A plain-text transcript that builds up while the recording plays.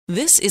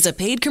This is a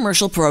paid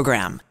commercial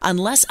program.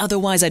 Unless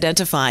otherwise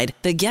identified,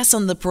 the guests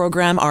on the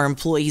program are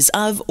employees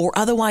of or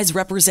otherwise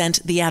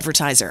represent the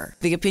advertiser.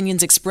 The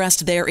opinions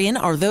expressed therein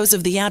are those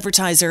of the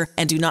advertiser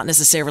and do not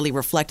necessarily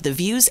reflect the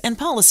views and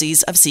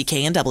policies of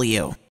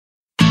CKNW.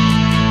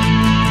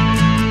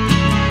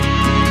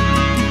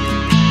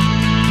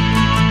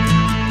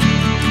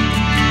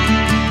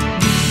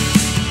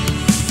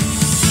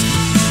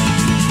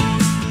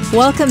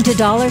 Welcome to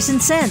Dollars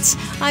and Cents.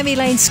 I'm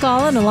Elaine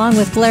Scollin along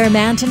with Blair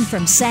Manton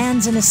from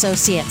Sands &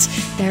 Associates.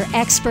 They're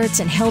experts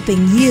in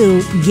helping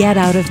you get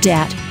out of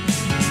debt.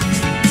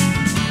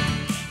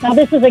 Now,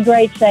 this is a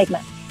great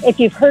segment. If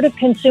you've heard of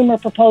consumer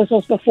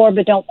proposals before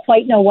but don't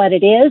quite know what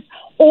it is,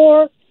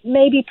 or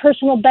maybe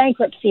personal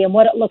bankruptcy and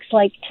what it looks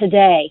like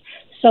today.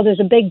 So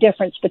there's a big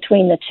difference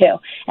between the two,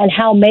 and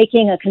how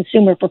making a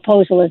consumer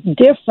proposal is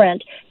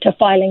different to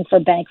filing for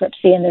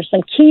bankruptcy. And there's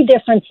some key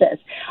differences.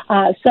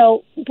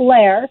 So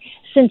Blair,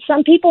 since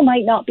some people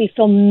might not be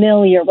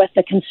familiar with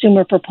the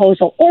consumer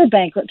proposal or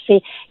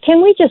bankruptcy,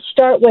 can we just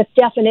start with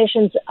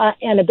definitions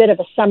and a bit of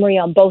a summary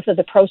on both of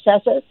the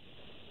processes?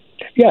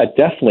 Yeah,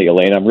 definitely,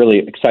 Elaine. I'm really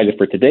excited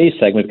for today's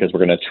segment because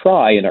we're going to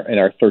try in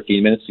our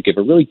 13 minutes to give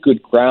a really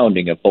good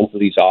grounding of both of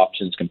these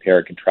options, compare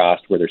and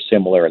contrast where they're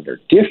similar and they're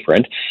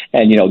different.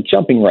 And,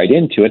 jumping right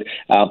into it,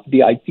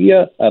 the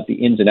idea of the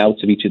ins and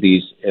outs of each of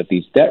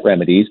these debt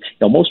remedies,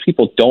 most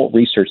people don't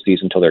research these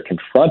until they're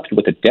confronted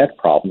with a debt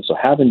problem. So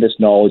having this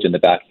knowledge in the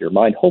back of your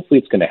mind, hopefully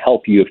it's going to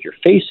help you if you're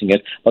facing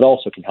it, but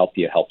also can help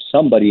you help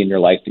somebody in your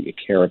life that you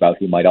care about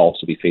who might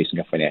also be facing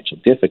a financial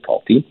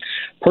difficulty.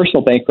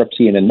 Personal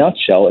bankruptcy, in a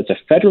nutshell, it's a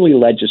federally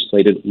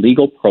legislated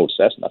legal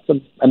process. That's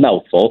a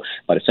mouthful,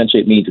 but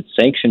essentially it means it's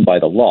sanctioned by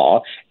the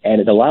law, and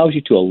it allows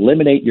you to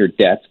eliminate your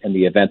debts in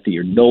the event that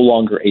you're no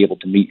longer able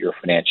to meet your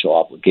financial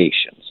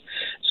obligations.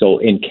 So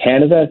in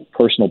Canada,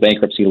 personal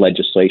bankruptcy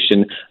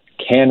legislation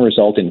can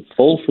result in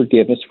full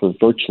forgiveness for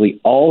virtually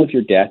all of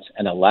your debts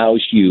and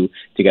allows you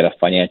to get a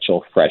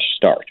financial fresh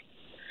start.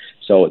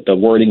 So the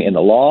wording in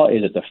the law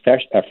is it's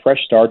a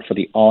fresh start for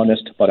the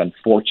honest but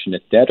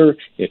unfortunate debtor.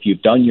 If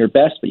you've done your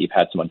best, but you've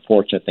had some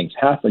unfortunate things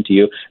happen to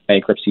you,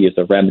 bankruptcy is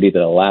the remedy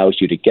that allows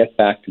you to get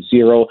back to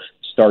zero,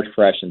 start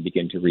fresh, and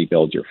begin to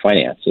rebuild your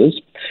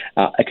finances.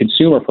 A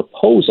consumer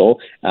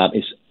proposal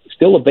is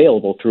still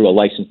available through a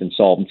licensed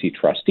insolvency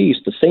trustee.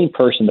 So the same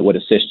person that would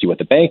assist you with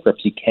the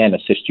bankruptcy can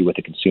assist you with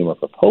a consumer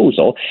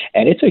proposal,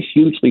 and it's a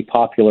hugely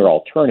popular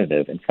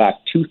alternative. In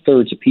fact,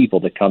 2/3 of people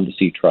that come to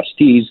see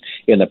trustees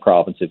in the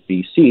province of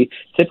BC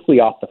typically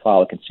opt to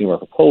file a consumer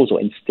proposal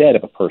instead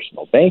of a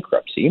personal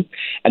bankruptcy.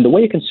 And the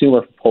way a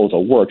consumer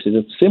proposal works is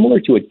it's similar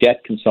to a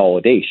debt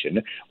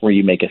consolidation, where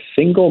you make a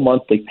single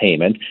monthly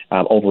payment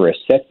over a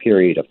set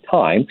period of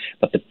time.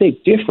 But the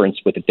big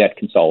difference with the debt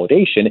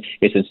consolidation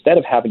is instead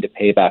of having to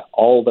pay back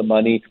all the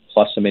money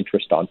plus some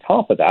interest on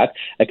top of that,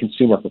 a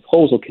consumer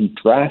proposal can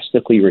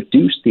drastically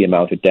reduce the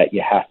amount of debt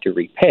you have to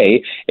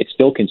repay. It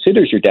still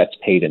considers your debts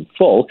paid in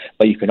full,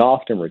 but you can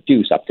often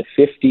reduce up to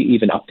 50,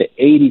 even up to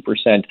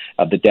 80%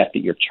 of the debt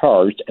that you're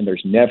charged, and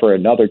there's never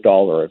another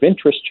dollar of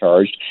interest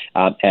charged,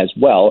 as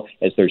well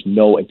as there's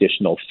no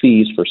additional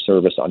fees for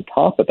service on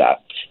top of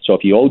that. So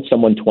if you owed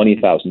someone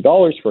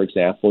 $20,000, for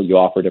example, you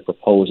offered a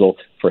proposal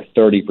for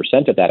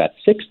 30% of that at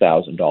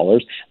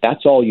 $6,000,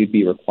 that's all you'd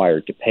be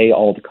required to pay.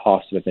 All the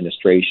costs of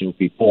administration would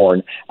be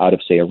borne out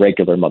of, say, a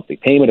regular monthly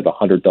payment of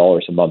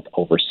 $100 a month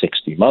over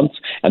 60 months.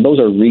 And those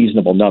are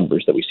reasonable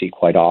numbers that we see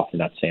quite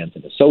often at Sands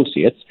 &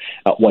 Associates.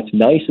 What's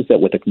nice is that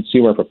with a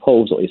consumer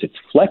proposal is it's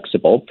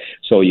flexible.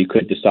 So you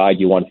could decide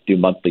you want to do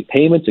monthly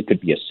payments. It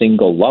could be a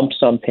single lump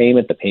sum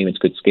payment. The payments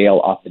could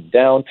scale up and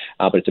down,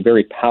 but it's a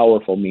very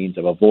powerful means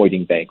of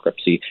avoiding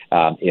bankruptcy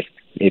if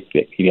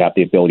you have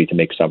the ability to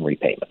make some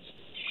repayments.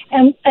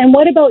 And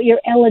what about your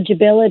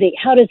eligibility?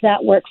 How does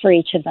that work for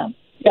each of them?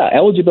 Yeah,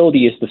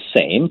 eligibility is the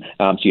same.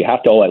 So you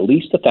have to owe at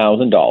least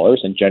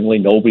 $1,000, and generally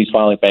nobody's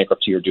filing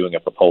bankruptcy or doing a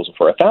proposal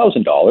for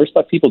 $1,000,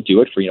 but people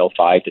do it for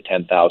 $5,000 to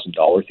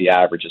 $10,000. The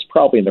average is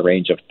probably in the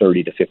range of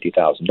 $30,000 to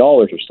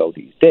 $50,000 or so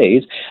these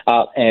days.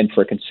 And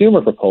for a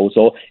consumer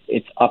proposal,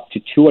 it's up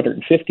to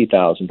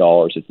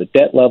 $250,000 is the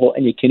debt level,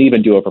 and you can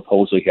even do a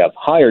proposal if you have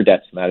higher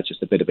debts than that. It's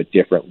just a bit of a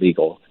different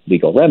legal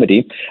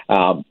remedy.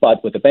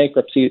 But with a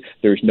bankruptcy,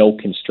 there's no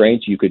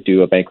constraints. You could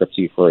do a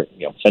bankruptcy for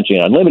essentially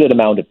an unlimited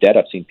amount of debt.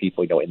 I've seen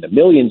people in the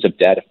millions of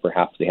debt if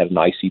perhaps they had an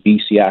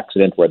ICBC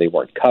accident where they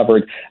weren't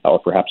covered, or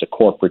perhaps a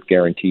corporate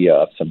guarantee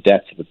of some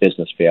debts if a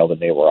business failed and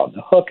they were on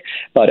the hook.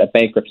 But a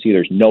bankruptcy,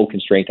 there's no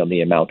constraint on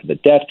the amount of the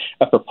debt.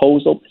 A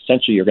proposal,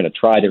 essentially you're going to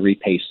try to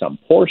repay some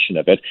portion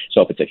of it. So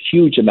if it's a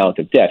huge amount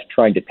of debt,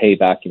 trying to pay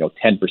back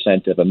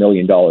 10% of $1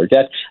 million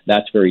debt,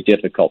 that's very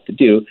difficult to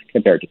do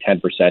compared to 10%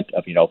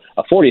 of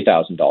a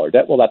 $40,000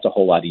 debt. Well, that's a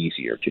whole lot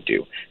easier to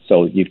do.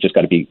 So you've just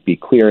got to be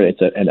clear it's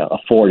an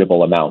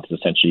affordable amount is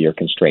essentially your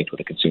constraint with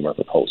a consumer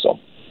proposal.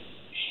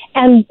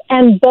 And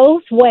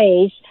both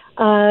ways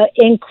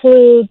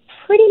include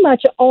pretty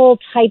much all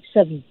types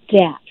of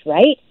debt,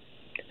 right?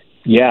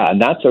 Yeah,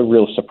 and that's a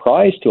real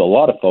surprise to a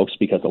lot of folks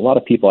because a lot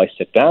of people I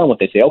sit down with,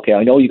 they say, okay,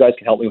 I know you guys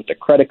can help me with the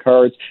credit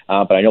cards,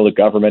 but I know the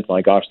government,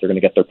 my gosh, they're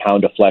going to get their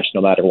pound of flesh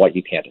no matter what.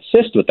 You can't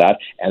assist with that,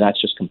 and that's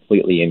just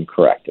completely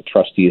incorrect. A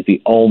trustee is the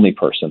only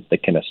person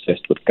that can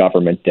assist with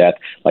government debt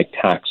like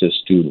taxes,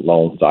 student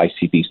loans,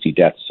 ICBC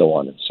debt, so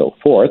on and so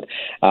forth.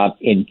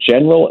 In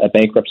general, a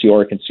bankruptcy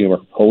or a consumer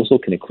proposal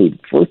can include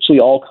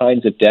virtually all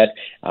kinds of debt,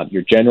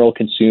 your general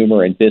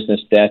consumer and business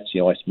debts.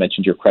 I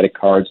mentioned your credit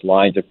cards,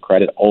 lines of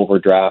credit,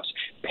 overdrafts,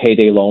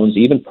 payday loans,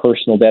 even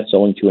personal debts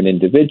owing to an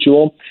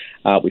individual.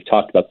 We've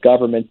talked about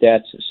government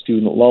debts,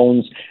 student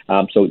loans.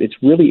 So it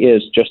really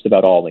is just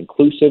about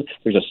all-inclusive.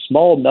 There's a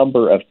small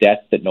number of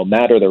debts that no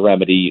matter the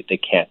remedy, they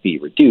can't be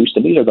reduced.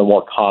 And these are the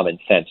more common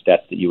sense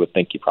debts that you would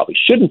think you probably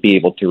shouldn't be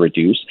able to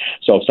reduce.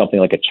 So something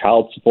like a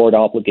child support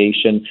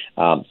obligation,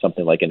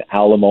 something like an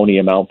alimony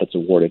amount that's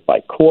awarded by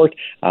court,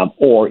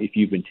 or if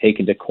you've been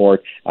taken to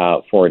court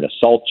for an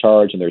assault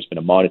charge and there's been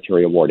a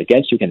monetary award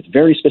against you, again, it's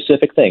very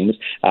specific things,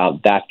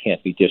 that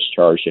can't be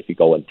discharged if you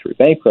go in through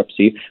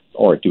bankruptcy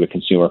or do a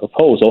consumer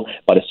proposal.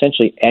 But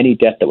essentially any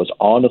debt that was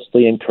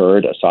honestly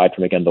incurred, aside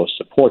from, again, those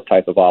support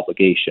type of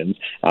obligations,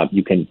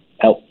 you can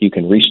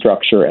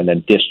restructure and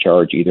then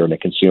discharge either in a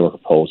consumer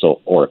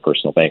proposal or a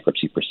personal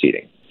bankruptcy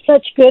proceeding.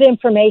 Such good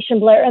information,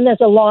 Blair, and there's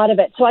a lot of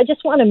it. So I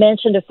just want to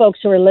mention to folks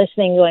who are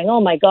listening going,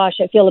 oh my gosh,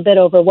 I feel a bit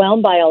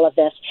overwhelmed by all of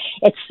this.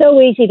 It's so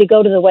easy to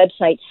go to the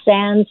website,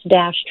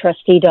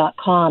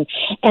 sands-trustee.com,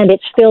 and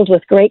it's filled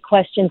with great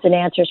questions and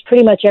answers.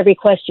 Pretty much every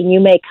question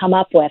you may come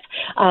up with,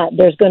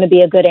 there's going to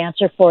be a good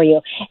answer for you.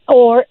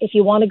 Or if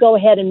you want to go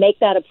ahead and make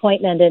that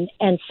appointment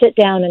and sit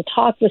down and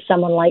talk with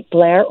someone like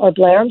Blair or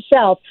Blair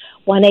himself,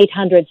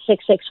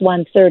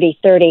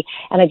 1-800-661-3030.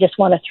 And I just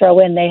want to throw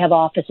in, they have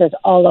offices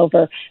all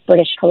over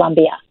British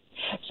Columbia.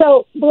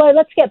 So, Blair,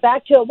 let's get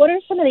back to it. What are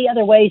some of the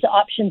other ways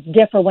options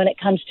differ when it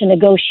comes to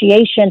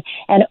negotiation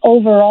and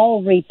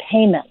overall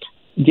repayment?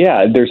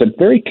 Yeah, there's a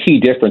very key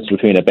difference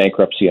between a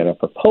bankruptcy and a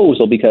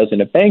proposal, because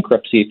in a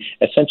bankruptcy,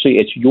 essentially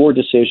it's your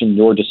decision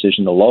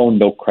alone.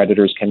 No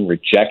creditors can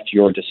reject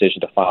your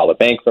decision to file a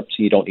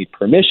bankruptcy. You don't need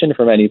permission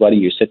from anybody.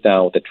 You sit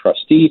down with a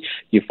trustee,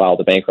 you file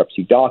the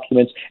bankruptcy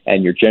documents,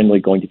 and you're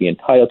generally going to be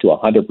entitled to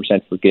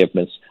 100%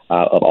 forgiveness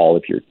of all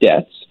of your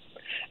debts.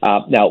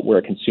 Now, where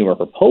a consumer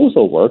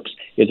proposal works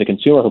is a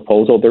consumer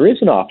proposal, there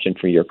is an option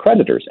for your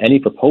creditors. Any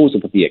proposal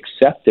could be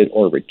accepted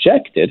or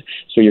rejected,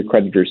 so your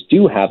creditors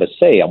do have a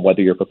say on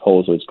whether your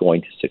proposal is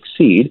going to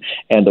succeed.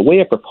 And the way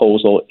a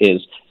proposal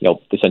is,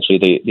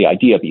 essentially the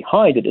idea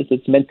behind it is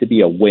it's meant to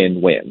be a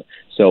win-win.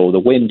 So the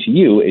win to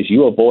you is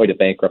you avoid a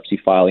bankruptcy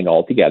filing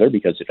altogether,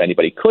 because if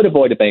anybody could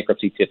avoid a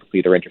bankruptcy,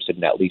 typically they're interested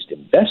in at least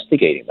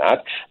investigating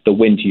that. The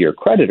win to your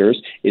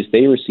creditors is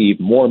they receive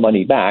more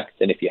money back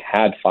than if you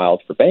had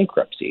filed for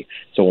bankruptcy.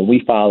 So when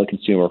we file a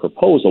consumer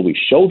proposal, we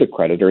show the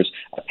creditors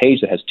a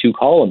page that has two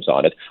columns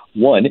on it.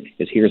 One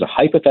is, here's a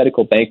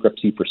hypothetical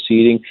bankruptcy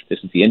proceeding. This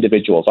is the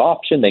individual's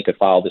option. They could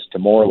file this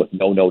tomorrow with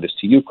no notice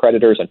to you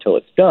creditors until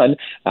it's done,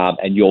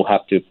 and you'll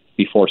have to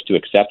be forced to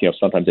accept.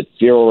 Sometimes it's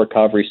zero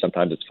recovery,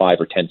 sometimes it's 5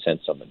 or 10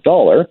 cents on the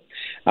dollar.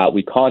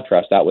 We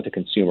contrast that with a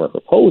consumer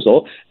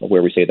proposal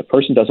where we say the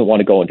person doesn't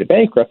want to go into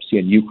bankruptcy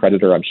and you,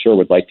 creditor, I'm sure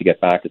would like to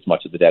get back as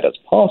much of the debt as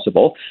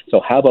possible.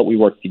 So how about we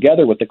work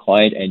together with the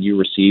client and you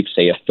receive,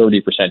 say, a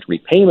 30%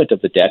 repayment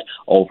of the debt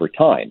over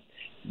time.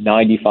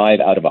 95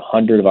 out of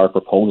 100 of our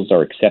proposals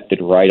are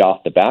accepted right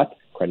off the bat.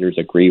 Creditors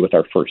agree with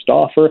our first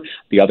offer.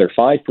 The other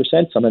 5%,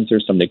 sometimes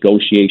there's some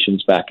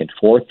negotiations back and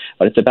forth,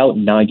 but it's about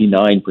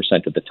 99%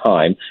 of the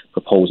time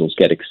proposals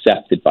get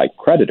accepted by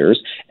creditors.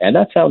 And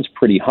that sounds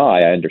pretty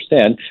high, I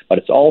understand, but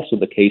it's also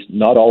the case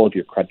not all of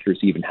your creditors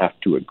even have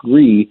to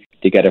agree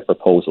to get a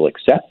proposal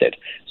accepted.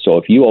 So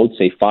if you owed,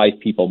 say, 5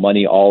 people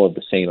money, all of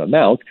the same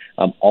amount,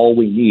 all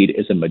we need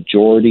is a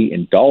majority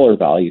in dollar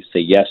value say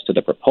yes to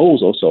the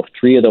proposal. So if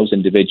 3 of those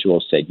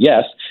individuals said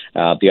yes,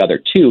 the other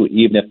 2,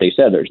 even if they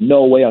said there's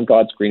no way on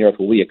God's green earth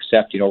will we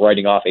accept,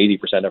 writing off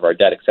 80% of our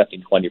debt,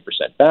 accepting 20%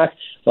 back.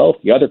 Well,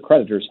 if the other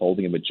creditors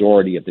holding a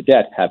majority of the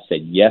debt have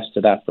said yes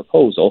to that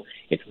proposal,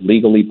 it's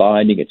legally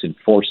binding, it's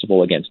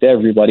enforceable against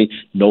everybody,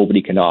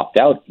 nobody can opt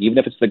out. Even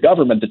if it's the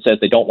government that says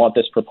they don't want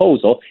this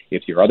proposal,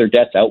 if your other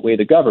debts outweigh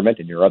the government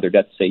and your other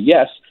debts say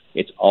yes,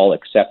 it's all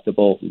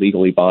acceptable,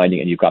 legally binding,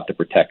 and you've got the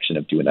protection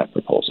of doing that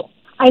proposal.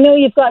 I know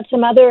you've got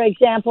some other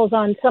examples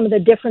on some of the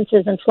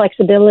differences in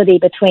flexibility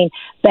between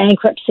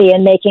bankruptcy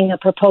and making a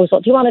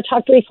proposal. Do you want to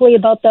talk briefly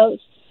about those?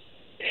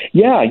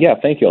 Yeah,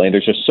 thank you, Elaine.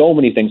 There's just so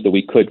many things that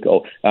we could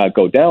go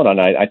down on.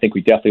 I think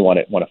we definitely want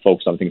to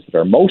focus on things that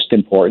are most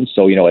important.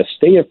 So, a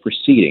stay of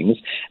proceedings,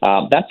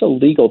 that's a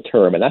legal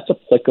term, and that's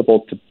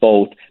applicable to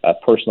both a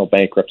personal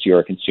bankruptcy or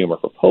a consumer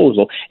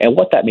proposal. And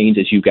what that means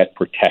is you get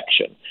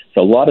protection. So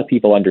a lot of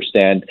people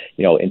understand,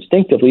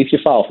 instinctively, if you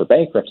file for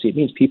bankruptcy, it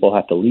means people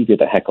have to leave you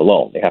the heck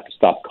alone. They have to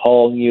stop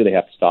calling you. They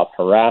have to stop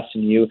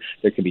harassing you.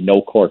 There can be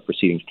no court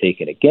proceedings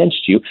taken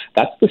against you.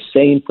 That's the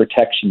same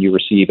protection you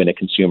receive in a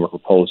consumer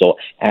proposal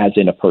as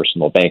in a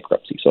personal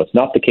bankruptcy. So it's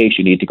not the case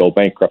you need to go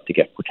bankrupt to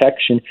get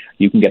protection.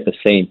 You can get the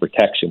same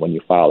protection when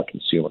you file a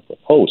consumer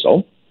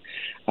proposal.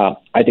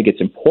 I think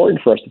it's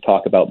important for us to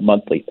talk about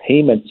monthly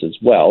payments as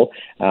well,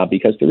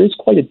 because there is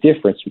quite a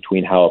difference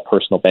between how a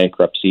personal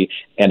bankruptcy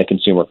and a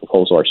consumer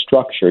proposal are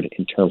structured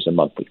in terms of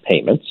monthly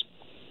payments.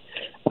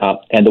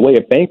 And the way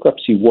a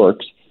bankruptcy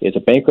works is a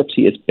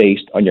bankruptcy is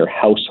based on your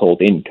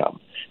household income.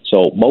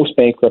 So most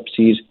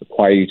bankruptcies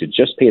require you to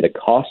just pay the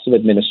cost of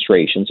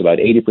administration. So about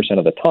 80%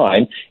 of the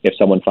time, if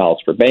someone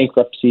files for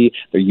bankruptcy,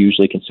 they're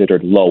usually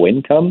considered low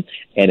income.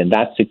 And in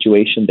that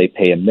situation, they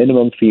pay a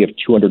minimum fee of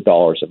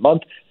 $200 a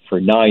month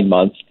for 9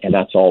 months, and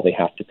that's all they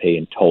have to pay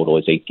in total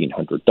is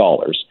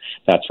 $1,800.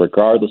 That's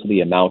regardless of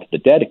the amount of the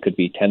debt. It could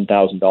be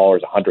 $10,000,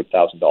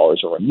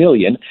 $100,000, or $1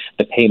 million.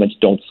 The payments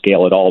don't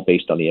scale at all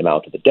based on the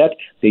amount of the debt.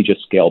 They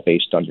just scale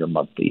based on your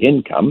monthly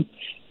income.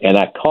 And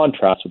that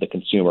contrasts with a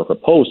consumer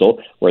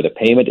proposal where the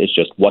payment is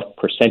just what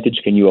percentage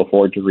can you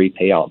afford to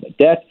repay on the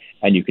debt,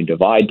 and you can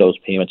divide those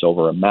payments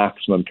over a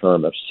maximum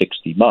term of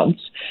 60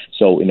 months.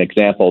 So an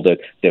example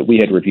that we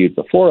had reviewed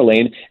before,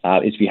 Elaine,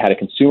 is if you had a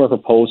consumer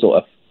proposal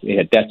of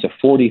debts of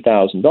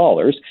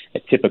 $40,000, a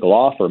typical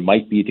offer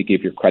might be to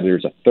give your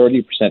creditors a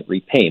 30%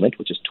 repayment,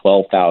 which is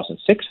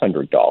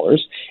 $12,600,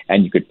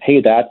 and you could pay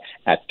that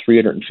at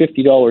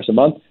 $350 a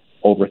month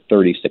over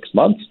 36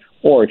 months.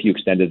 Or if you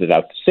extended it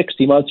out to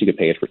 60 months, you could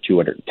pay it for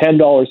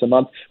 $210 a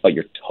month, but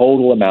your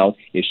total amount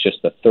is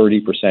just the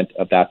 30%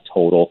 of that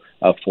total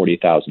of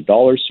 $40,000.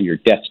 So your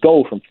debts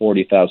go from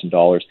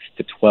 $40,000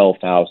 to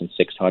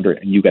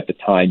 $12,600, and you get the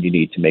time you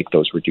need to make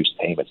those reduced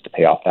payments to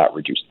pay off that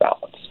reduced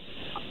balance.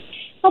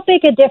 How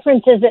big a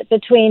difference is it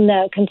between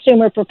the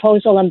consumer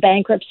proposal and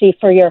bankruptcy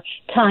for your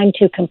time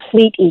to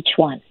complete each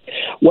one?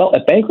 Well, a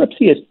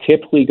bankruptcy is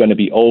typically going to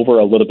be over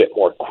a little bit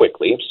more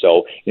quickly.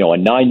 So, a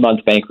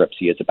 9-month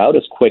bankruptcy is about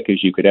as quick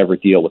as you could ever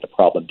deal with a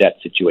problem debt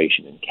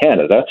situation in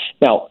Canada.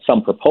 Now,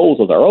 some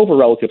proposals are over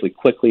relatively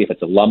quickly. If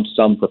it's a lump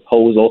sum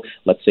proposal,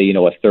 let's say,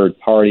 a third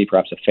party,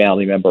 perhaps a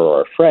family member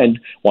or a friend,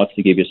 wants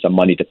to give you some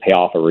money to pay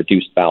off a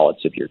reduced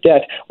balance of your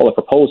debt, well, a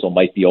proposal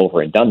might be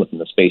over and done within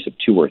the space of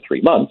 2 or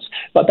 3 months.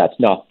 But that's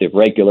not the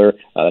regular,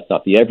 that's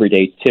not the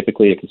everyday.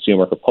 Typically, a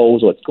consumer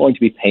proposal, it's going to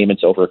be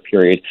payments over a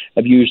period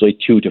of usually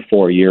 2 to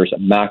 4 years, a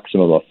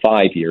maximum of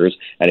 5 years,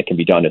 and it can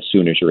be done as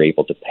soon as you're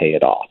able to pay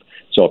it off.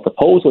 So a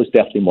proposal is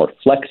definitely more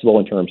flexible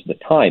in terms of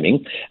the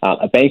timing.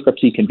 A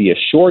bankruptcy can be as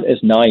short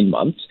as 9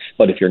 months,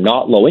 but if you're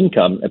not low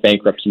income, a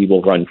bankruptcy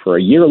will run for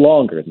a year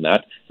longer than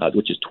that,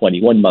 which is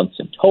 21 months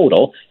in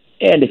total.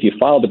 And if you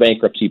filed a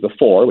bankruptcy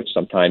before, which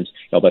sometimes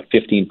about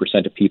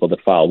 15% of people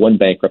that file one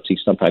bankruptcy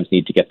sometimes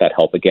need to get that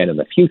help again in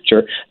the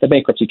future, the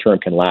bankruptcy term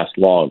can last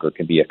longer,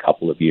 can be a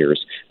couple of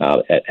years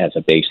as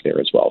a base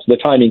there as well. So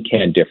the timing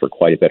can differ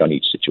quite a bit on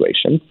each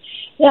situation.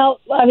 Now,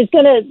 I was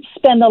going to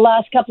spend the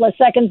last couple of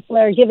seconds,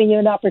 Blair, giving you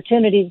an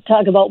opportunity to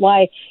talk about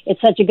why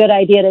it's such a good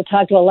idea to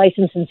talk to a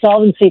licensed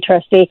insolvency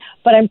trustee,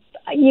 but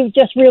you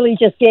just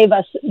gave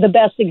us the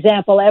best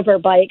example ever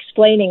by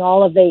explaining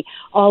all of the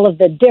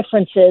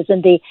differences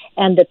and the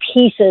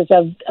pieces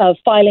of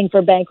filing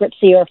for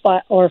bankruptcy or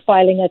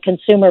filing a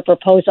consumer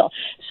proposal.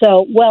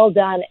 So well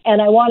done. And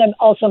I want to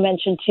also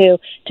mention to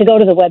go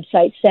to the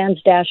website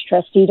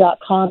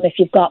sands-trustee.com if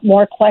you've got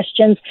more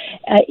questions.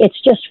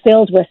 It's just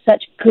filled with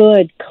such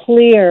good,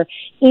 clear,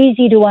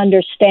 easy to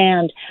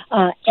understand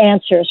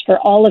answers for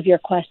all of your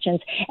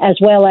questions, as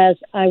well as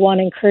I want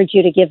to encourage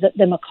you to give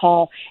them a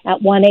call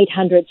at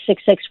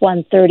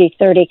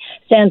 1-800-661-3030.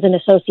 Sands &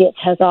 Associates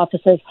has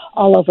offices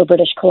all over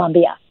British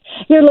Columbia.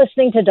 You're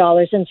listening to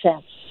Dollars and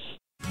Cents.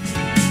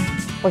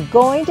 We're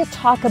going to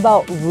talk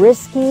about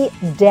risky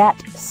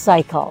debt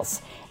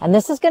cycles. And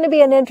this is going to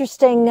be an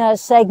interesting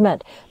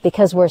segment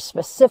because we're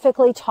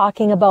specifically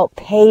talking about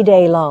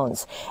payday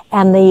loans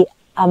and the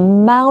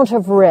amount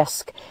of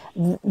risk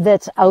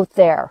that's out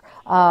there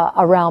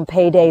around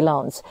payday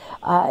loans.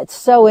 It's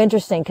so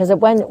interesting because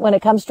when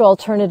it comes to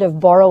alternative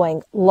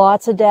borrowing,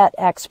 lots of debt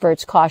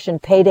experts caution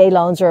payday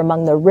loans are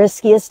among the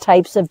riskiest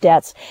types of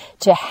debts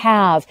to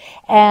have.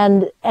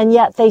 And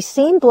yet they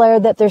seem, Blair,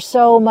 that they're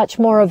so much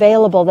more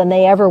available than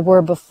they ever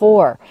were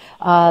before.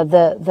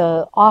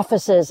 The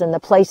offices and the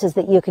places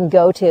that you can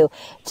go to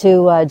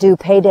do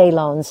payday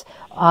loans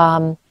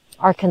are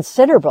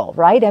considerable,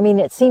 right? I mean,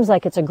 it seems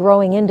like it's a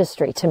growing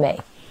industry to me.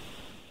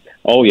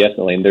 Oh, yes,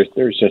 Elaine.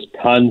 There's just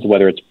tons,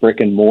 whether it's brick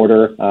and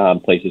mortar,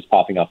 places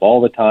popping up all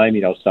the time,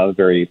 some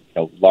very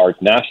large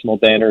national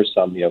banners,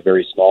 some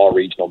very small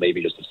regional,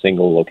 maybe just a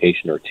single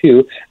location or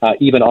two.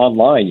 Even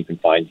online, you can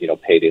find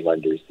payday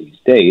lenders these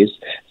days.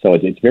 So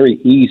it's very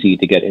easy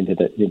to get into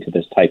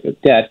this type of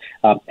debt.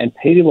 And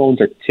payday loans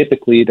are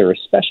typically, they're a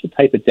special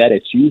type of debt.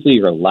 It's usually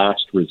your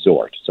last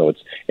resort. So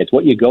it's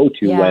what you go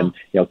to when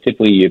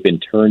typically you've been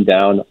turned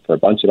down for a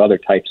bunch of other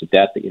types of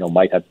debt that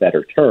might have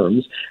better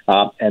terms.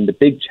 And the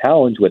big challenge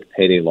with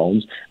payday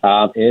loans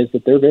is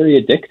that they're very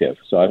addictive.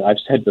 So I've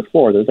said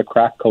before, there's a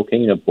crack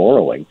cocaine of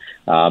borrowing.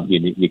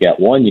 You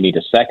get one, you need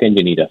a second,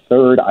 you need a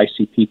third. I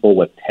see people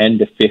with 10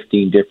 to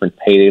 15 different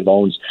payday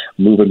loans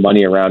moving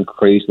money around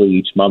crazily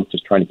each month,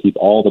 just trying to keep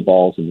all the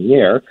balls in the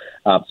air.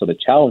 So the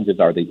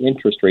challenges are the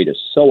interest rate is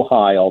so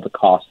high, all the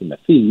costs and the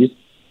fees,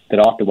 that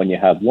often when you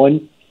have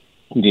one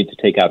you need to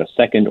take out a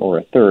second or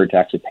a third to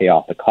actually pay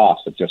off the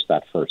cost of just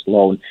that first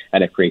loan,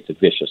 and it creates a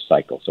vicious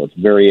cycle. So it's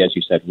very, as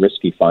you said,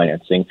 risky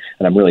financing,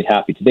 and I'm really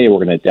happy today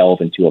we're going to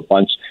delve into a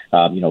bunch,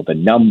 the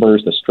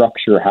numbers, the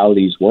structure, how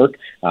these work,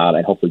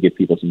 and hopefully give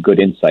people some good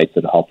insights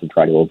that will help them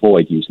try to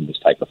avoid using this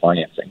type of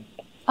financing.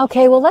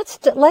 Okay, well,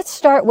 let's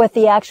start with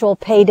the actual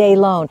payday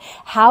loan,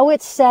 how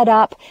it's set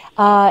up,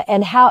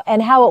 and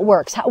how it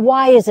works.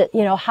 Why is it,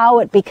 how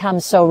it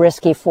becomes so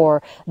risky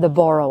for the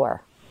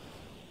borrower?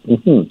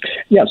 Mm-hmm.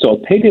 Yeah, so a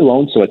payday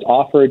loan, so it's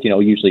offered,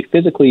 usually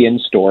physically in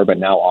store, but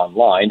now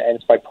online, and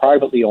it's by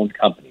privately owned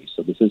companies.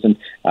 So this isn't,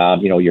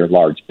 your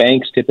large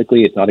banks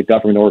typically. It's not a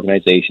government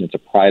organization. It's a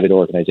private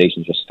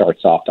organization that just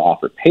starts off to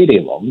offer payday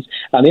loans.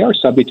 And they are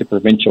subject to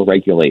provincial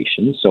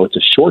regulations. So it's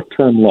a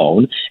short-term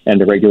loan, and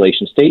the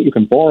regulations state you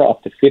can borrow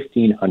up to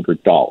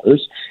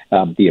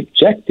 $1,500. The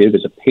objective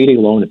is a payday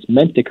loan. It's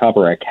meant to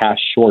cover a cash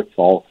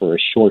shortfall for a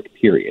short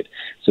period.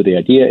 So the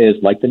idea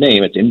is, like the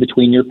name, it's in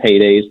between your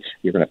paydays.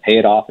 You're going to pay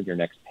it off in your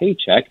next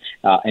paycheck.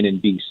 And in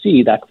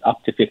BC, that's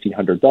up to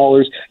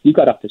 $1,500. You've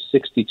got up to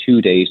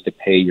 62 days to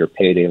pay your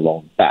payday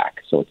loan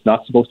back. So it's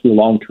not supposed to be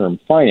long-term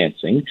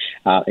financing.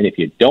 And if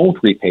you don't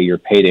repay your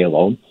payday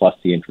loan, plus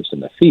the interest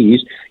and the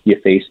fees, you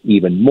face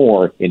even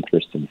more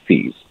interest and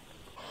fees.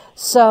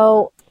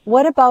 So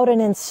what about an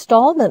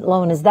installment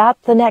loan? Is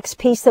that the next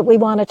piece that we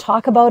want to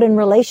talk about in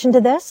relation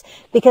to this?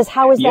 Because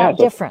how is that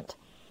different?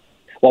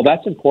 Well,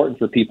 that's important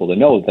for people to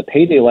know. The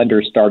payday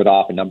lenders started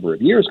off a number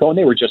of years ago, and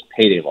they were just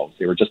payday loans.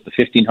 They were just the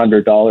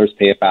 $1,500,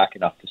 pay it back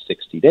in up to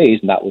 60 days,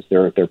 and that was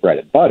their bread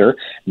and butter.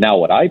 Now,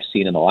 what I've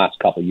seen in the last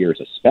couple of years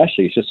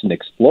especially is just an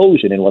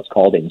explosion in what's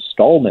called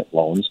installment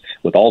loans,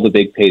 with all the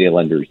big payday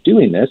lenders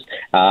doing this,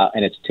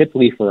 and it's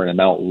typically for an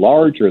amount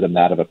larger than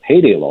that of a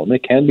payday loan.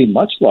 It can be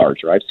much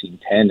larger. I've seen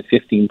 $10,000,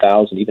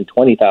 $15,000, even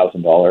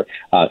 $20,000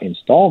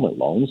 installment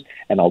loans,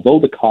 and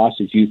although the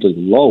cost is usually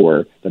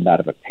lower than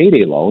that of a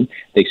payday loan,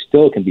 they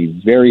still can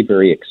be very,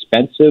 very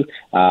expensive,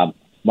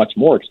 much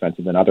more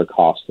expensive than other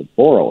costs of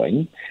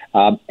borrowing.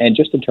 And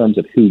just in terms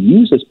of who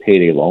uses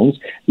payday loans,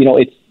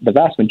 it's the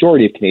vast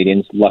majority of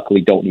Canadians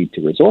luckily don't need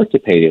to resort to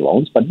payday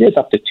loans, but it is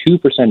up to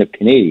 2% of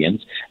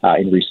Canadians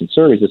in recent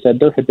surveys that said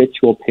they're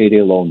habitual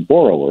payday loan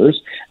borrowers.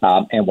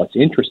 And what's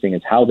interesting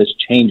is how this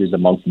changes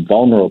amongst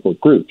vulnerable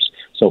groups.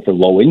 So for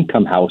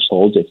low-income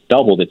households, it's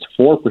doubled. It's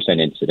 4%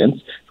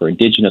 incidence. For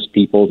Indigenous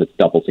peoples, it's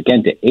doubled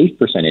again to 8%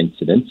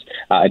 incidence.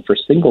 And for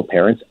single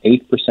parents,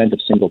 8%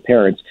 of single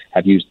parents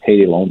have used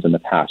payday loans in the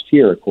past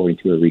year, according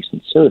to a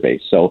recent survey.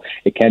 So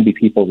it can be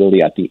people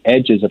really at the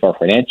edges of our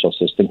financial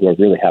system who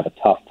really have a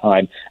tough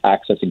time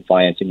accessing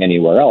financing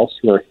anywhere else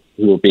who are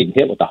being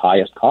hit with the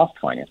highest cost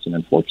financing,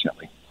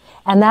 unfortunately.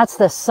 And that's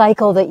the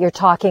cycle that you're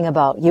talking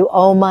about. You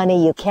owe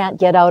money, you can't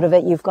get out of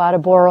it, you've got to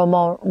borrow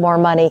more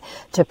money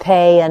to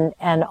pay, and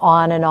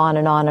on and on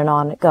and on and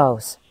on it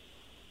goes.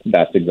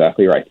 That's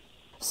exactly right.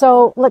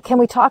 So, look, can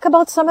we talk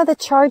about some of the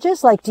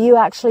charges? Like, do you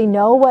actually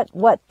know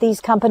what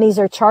these companies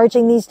are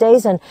charging these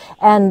days? And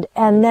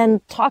then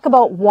talk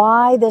about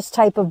why this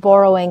type of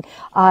borrowing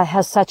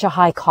has such a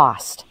high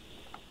cost.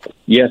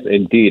 Yes,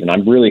 indeed. And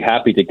I'm really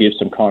happy to give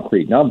some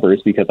concrete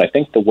numbers because I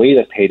think the way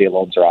that payday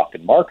loans are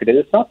often marketed,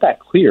 it's not that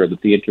clear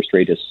that the interest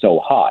rate is so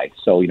high.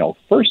 So,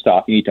 first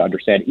off, you need to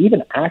understand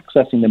even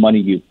accessing the money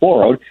you've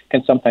borrowed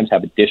can sometimes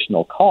have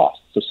additional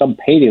costs. So some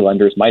payday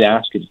lenders might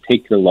ask you to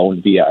take your loan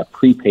via a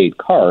prepaid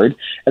card,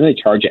 and they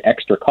charge you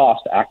extra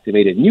cost to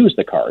activate it and use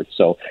the card.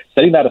 So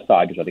setting that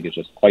aside, which I think is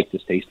just quite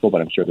distasteful,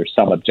 but I'm sure there's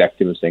some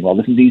objective of saying, well,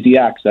 this is easy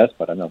access,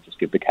 but I don't just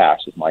give the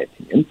cash, is my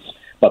opinion.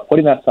 But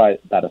putting that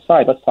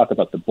aside, let's talk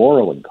about the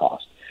borrowing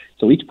cost.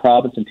 So each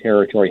province and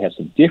territory has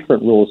some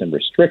different rules and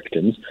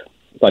restrictions,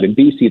 but in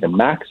BC, the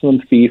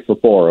maximum fee for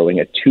borrowing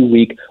a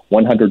 2-week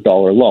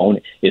 $100 loan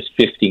is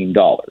 $15.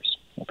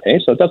 Okay,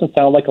 so it doesn't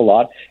sound like a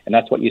lot, and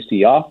that's what you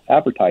see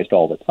advertised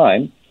all the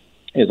time.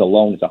 Is a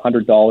loan is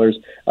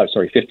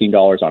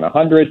 $15 on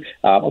 100.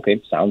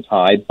 Okay, sounds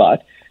high,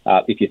 but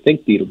if you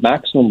think the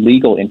maximum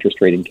legal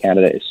interest rate in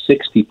Canada is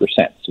 60%,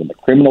 so in the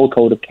Criminal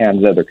Code of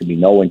Canada, there can be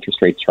no interest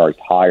rate charged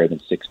higher than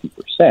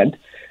 60%.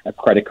 A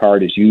credit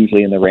card is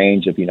usually in the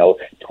range of,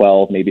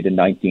 12, maybe to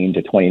 19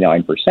 to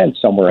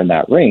 29%, somewhere in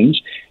that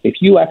range. If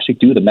you actually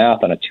do the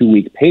math on a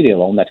 2-week payday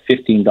loan, that's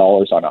 $15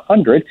 on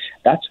 100,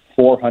 that's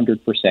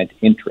 400%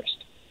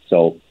 interest.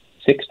 So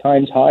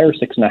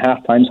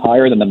 6.5 times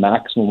higher than the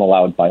maximum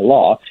allowed by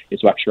law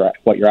is what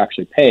you're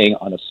actually paying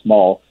on a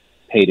small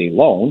payday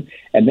loan.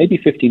 And maybe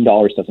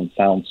 $15 doesn't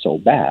sound so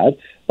bad,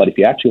 but if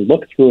you actually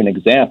look through an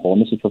example, and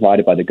this is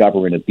provided by the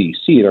government of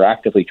BC, they're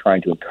actively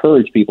trying to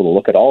encourage people to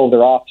look at all of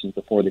their options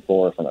before they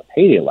borrow from a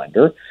payday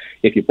lender.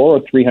 If you borrow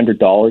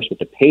 $300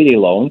 with a payday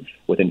loan,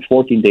 within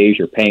 14 days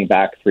you're paying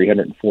back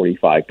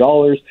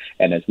 $345,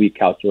 and as we've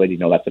calculated,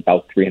 that's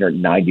about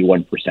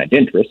 391%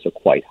 interest, so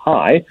quite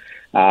high.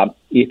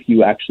 If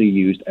you actually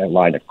used a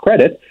line of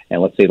credit,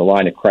 and let's say the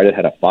line of credit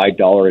had a $5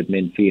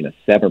 admin fee and a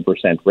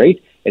 7%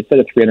 rate, instead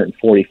of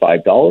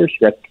 $345,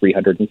 you're at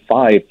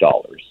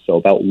 $305. So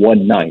about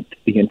 1/9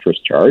 the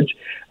interest charge.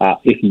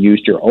 If you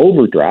used your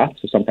overdraft,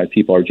 so sometimes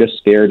people are just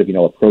scared of,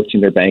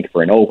 approaching their bank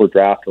for an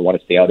overdraft or want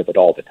to stay out of it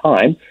all the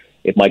time.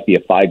 It might be a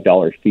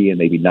 $5 fee and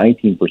maybe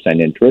 19%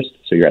 interest,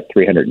 so you're at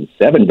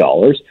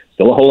 $307.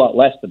 Still a whole lot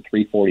less than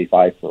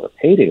 $345 for a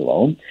payday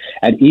loan.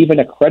 And even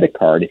a credit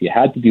card, if you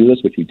had to do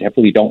this, which we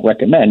definitely don't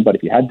recommend, but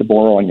if you had to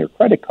borrow on your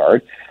credit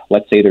card,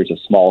 let's say there's a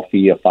small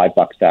fee of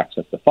 $5 to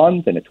access the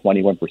funds and a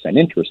 21%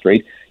 interest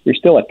rate, you're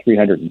still at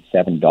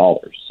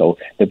 $307. So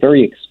the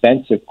very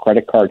expensive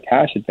credit card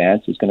cash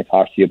advance is going to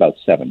cost you about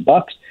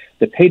 $7.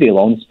 The payday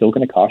loan is still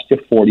going to cost you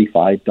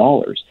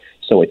 $45.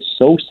 So it's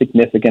so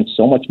significant,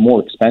 so much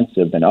more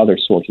expensive than other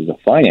sources of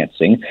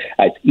financing.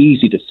 It's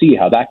easy to see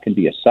how that can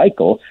be a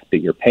cycle, that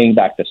you're paying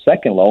back the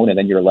second loan and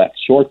then you're left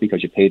short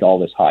because you paid all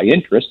this high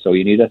interest, so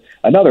you need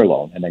another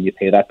loan, and then you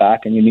pay that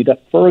back and you need a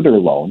further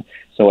loan.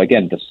 So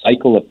again, the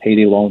cycle of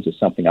payday loans is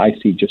something I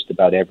see just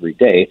about every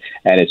day,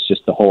 and it's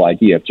just the whole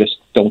idea of just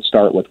don't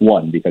start with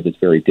one, because it's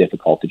very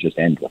difficult to just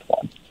end with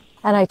one.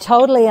 And I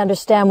totally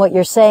understand what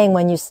you're saying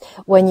when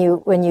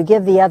you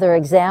give the other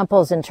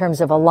examples in terms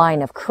of a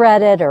line of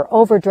credit or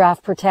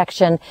overdraft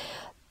protection.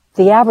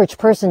 The average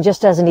person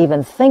just doesn't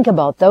even think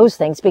about those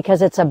things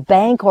because it's a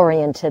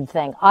bank-oriented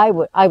thing. I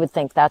would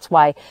think that's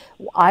why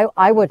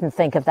I wouldn't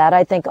think of that.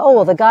 I'd think, oh,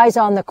 well, the guy's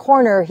on the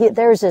corner,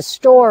 there's his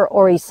store,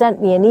 or he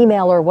sent me an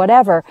email or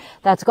whatever.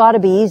 That's got to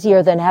be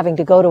easier than having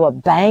to go to a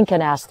bank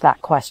and ask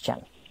that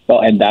question.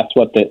 Well, and that's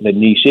what the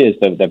niche is.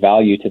 The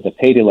value to the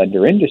payday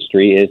lender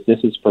industry is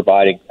this is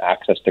providing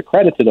access to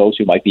credit to those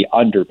who might be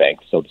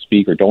underbanked, so to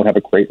speak, or don't have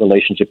a great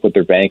relationship with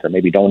their bank, or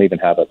maybe don't even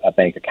have a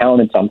bank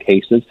account in some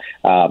cases.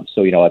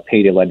 So, a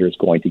payday lender is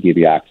going to give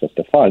you access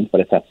to funds,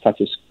 but it's at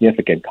such a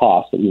significant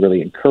cost that we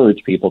really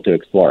encourage people to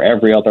explore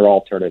every other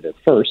alternative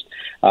first.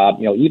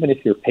 Even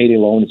if your payday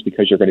loan is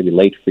because you're going to be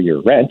late for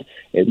your rent,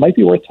 it might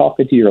be worth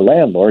talking to your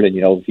landlord. And,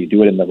 if you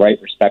do it in the right,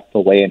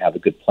 respectful way and have a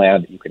good plan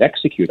that you can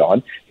execute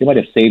on, you might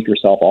have saved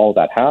yourself all of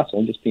that hassle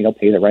and just,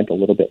 pay the rent a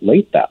little bit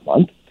late that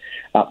month.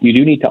 You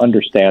do need to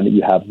understand that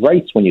you have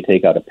rights when you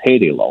take out a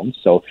payday loan.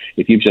 So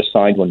if you've just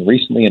signed one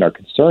recently and are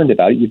concerned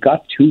about it, you've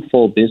got 2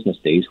 full business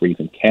days where you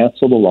can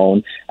cancel the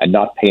loan and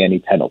not pay any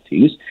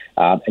penalties.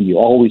 And you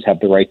always have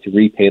the right to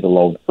repay the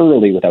loan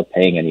early without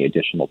paying any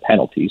additional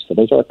penalties. So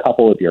those are a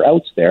couple of your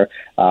outs there.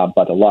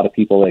 But a lot of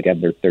people,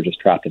 again, they're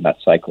just trapped in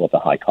that cycle of the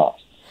high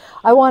cost.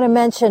 I want to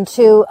mention,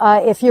 too,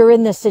 if you're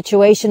in this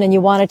situation and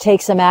you want to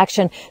take some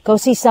action, go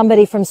see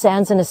somebody from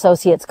Sands &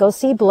 Associates. Go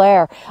see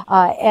Blair,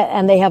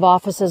 and they have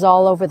offices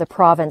all over the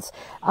province.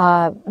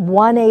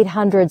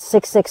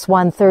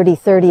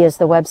 1-800-661-3030 is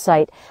the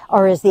website,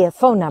 or is the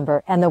phone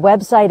number, and the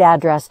website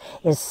address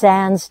is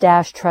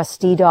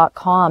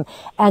sands-trustee.com.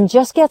 And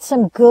just get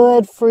some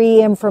good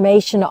free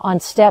information on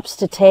steps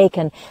to take,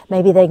 and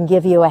maybe they can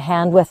give you a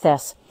hand with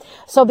this.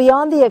 So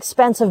beyond the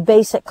expensive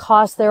basic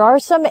costs, there are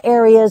some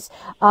areas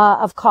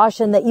of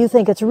caution that you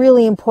think it's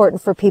really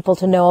important for people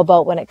to know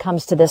about when it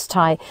comes to this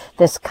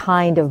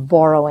kind of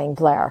borrowing,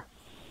 Blair.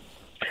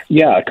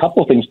 Yeah, a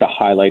couple of things to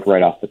highlight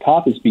right off the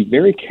top is be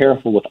very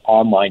careful with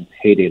online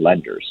payday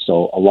lenders.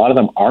 So a lot of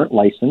them aren't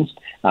licensed.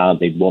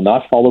 They will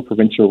not follow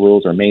provincial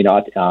rules or may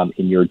not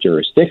in your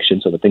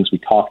jurisdiction. So the things we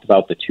talked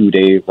about, the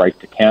 2-day right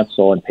to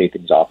cancel and pay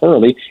things off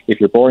early, if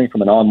you're borrowing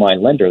from an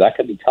online lender, that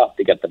can be tough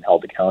to get them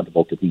held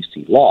accountable to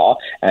BC law.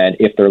 And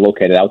if they're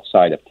located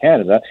outside of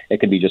Canada, it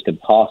can be just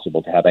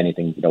impossible to have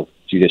anything,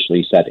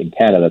 judicially set in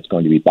Canada that's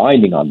going to be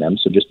binding on them.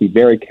 So just be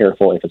very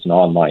careful if it's an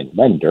online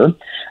lender.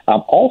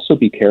 Also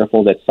be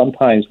careful that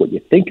sometimes what you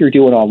think you're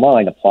doing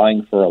online,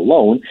 applying for a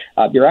loan,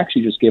 you're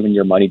actually just giving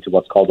your money to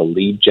what's called a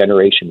lead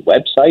generation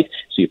website.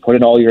 So you put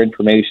in all your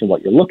information,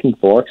 what you're looking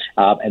for,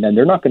 and then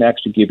they're not going to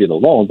actually give you the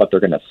loan, but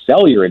they're going to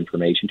sell your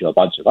information to a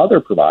bunch of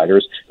other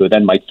providers who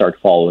then might start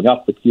following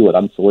up with you with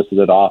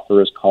unsolicited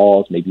offers,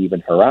 calls, maybe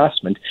even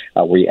harassment,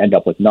 where you end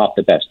up with not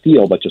the best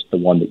deal, but just the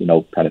one that,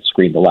 kind of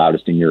screamed the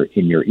loudest in your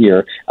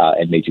ear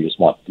and made you just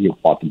want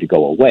them to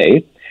go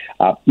away.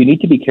 You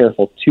need to be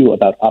careful, too,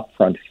 about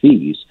upfront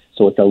fees.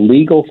 So it's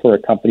illegal for a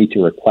company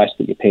to request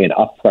that you pay an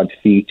upfront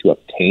fee to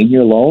obtain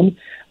your loan.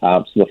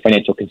 So the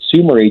Financial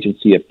Consumer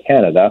Agency of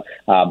Canada,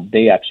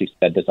 they actually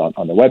said this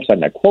on the website,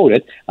 and I quote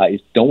it, is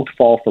don't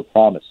fall for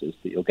promises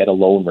that you'll get a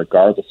loan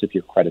regardless of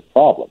your credit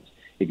problems.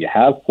 If you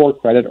have poor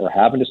credit or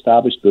haven't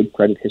established good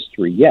credit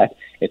history yet,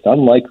 it's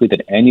unlikely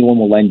that anyone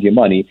will lend you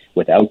money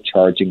without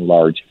charging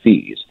large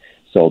fees.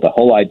 So the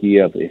whole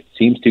idea of it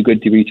seems too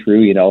good to be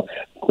true,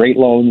 great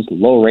loans,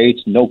 low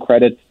rates, no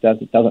credit,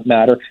 doesn't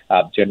matter.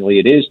 Generally,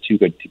 it is too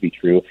good to be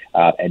true,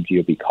 and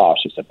you'll be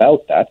cautious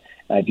about that.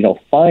 And,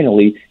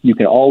 finally, you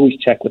can always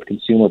check with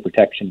Consumer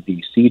Protection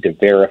BC to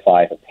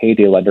verify if a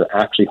payday lender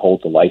actually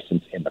holds a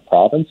license in the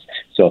province.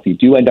 So if you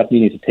do end up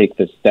needing to take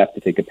this step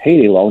to take a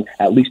payday loan,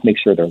 at least make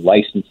sure they're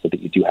licensed so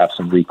that you do have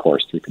some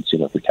recourse through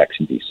Consumer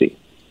Protection BC.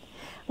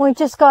 We've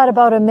just got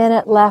about a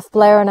minute left,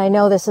 Blair, and I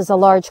know this is a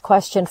large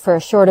question for a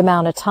short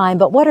amount of time,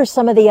 but what are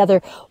some of the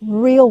other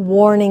real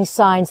warning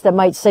signs that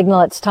might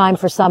signal it's time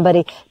for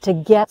somebody to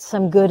get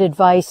some good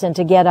advice and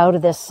to get out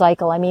of this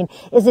cycle? I mean,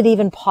 is it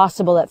even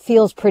possible? It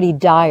feels pretty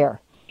dire.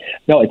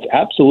 No, it's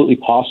absolutely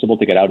possible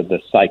to get out of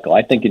this cycle.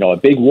 I think, a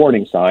big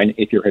warning sign,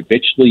 if you're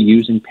habitually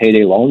using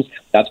payday loans,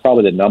 that's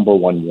probably the number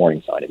one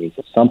warning sign. It means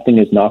if something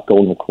is not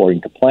going according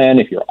to plan,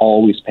 if you're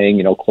always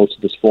paying, close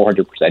to this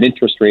 400%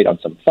 interest rate on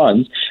some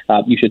funds,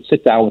 you should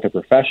sit down with a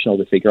professional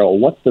to figure out,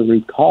 what's the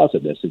root cause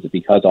of this? Is it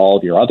because all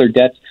of your other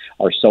debts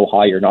are so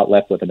high you're not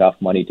left with enough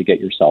money to get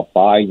yourself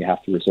by and you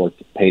have to resort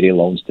to payday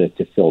loans to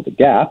fill the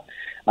gap?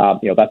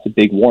 That's a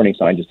big warning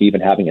sign. Just even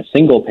having a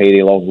single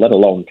payday loan, let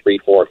alone 3,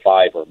 4,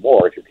 5 or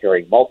more. If you're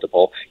carrying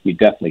multiple, you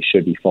definitely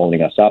should be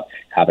phoning us up,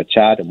 have a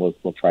chat, and we'll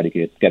try to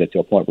get it to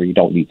a point where you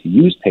don't need to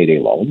use payday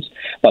loans.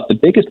 But the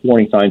biggest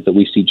warning signs that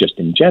we see just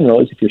in general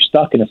is if you're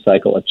stuck in a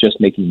cycle of just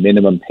making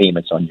minimum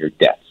payments on your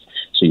debts.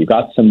 So you've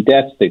got some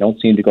debts, they don't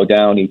seem to go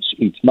down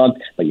each month,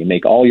 but you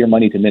make all your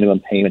money to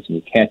minimum payments and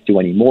you can't do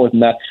any more than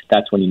that.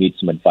 That's when you need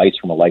some advice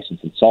from a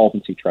licensed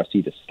insolvency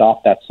trustee to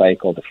stop that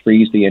cycle, to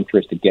freeze the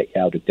interest, to get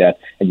you out of debt,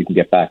 and you can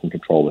get back in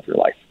control of your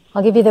life.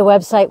 I'll give you the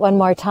website one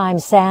more time,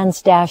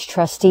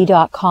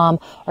 sands-trustee.com,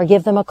 or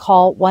give them a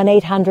call,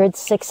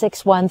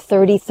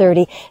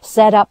 1-800-661-3030.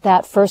 Set up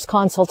that first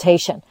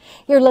consultation.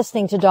 You're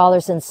listening to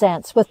Dollars and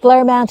Cents with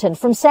Blair Manton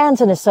from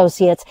Sands &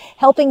 Associates,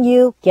 helping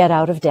you get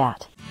out of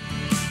debt.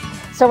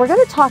 So we're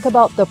going to talk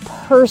about the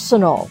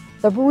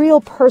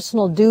real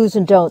personal do's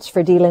and don'ts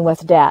for dealing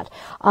with debt.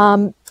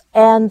 And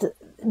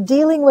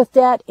dealing with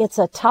debt, it's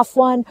a tough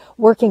one.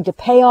 Working to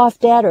pay off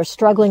debt or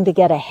struggling to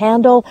get a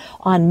handle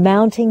on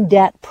mounting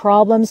debt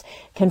problems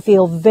can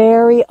feel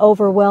very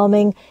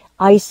overwhelming,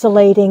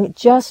 isolating,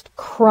 just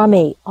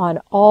crummy on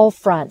all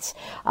fronts.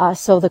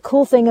 So the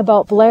cool thing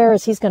about Blair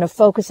is he's going to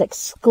focus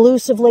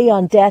exclusively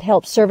on debt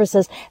help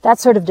services.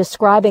 That's sort of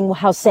describing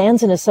how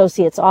Sands &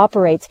 Associates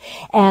operates.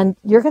 And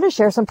you're going to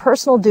share some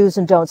personal do's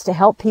and don'ts to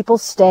help people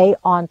stay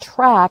on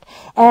track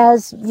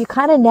as you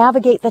kind of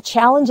navigate the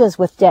challenges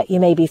with debt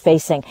you may be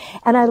facing.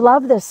 And I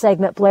love this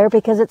segment, Blair,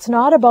 because it's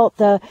not about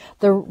the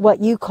what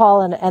you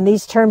call, and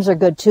these terms are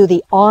good too,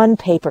 the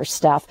on-paper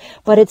stuff,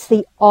 but it's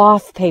the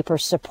off-paper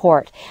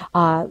support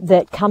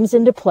that comes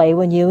into play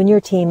when you and your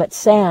team at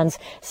Sands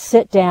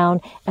sit down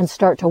and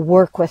start to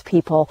work with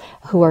people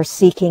who are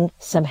seeking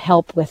some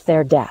help with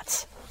their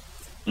debts.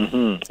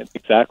 Mm-hmm.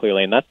 Exactly,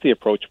 Elaine. That's the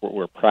approach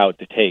we're proud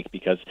to take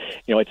because,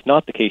 it's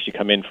not the case you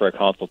come in for a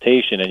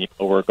consultation and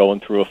we're going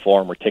through a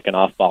form, we're ticking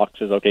off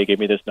boxes, okay, give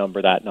me this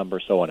number, that number,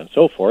 so on and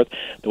so forth.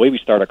 The way we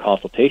start a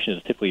consultation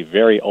is typically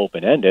very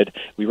open-ended.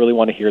 We really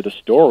want to hear the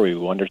story. We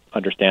want to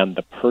understand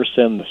the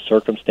person, the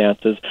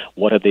circumstances,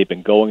 what have they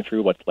been going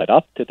through, what's led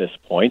up to this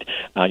point,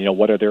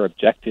 what are their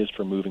objectives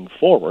for moving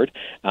forward.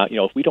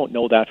 If we don't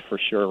know that for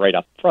sure right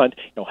up front,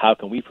 how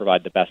can we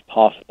provide the best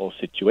possible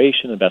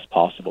situation, the best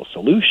possible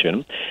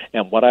solution?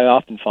 And what I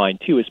often find,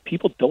 too, is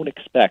people don't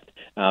expect,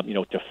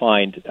 to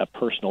find a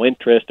personal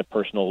interest, a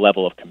personal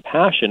level of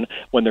compassion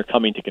when they're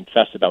coming to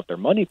confess about their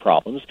money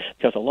problems,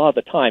 because a lot of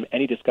the time,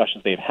 any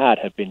discussions they've had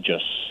have been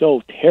just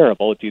so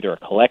terrible. It's either a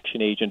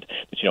collection agent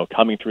that's,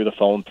 coming through the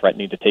phone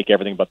threatening to take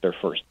everything but their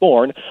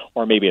firstborn,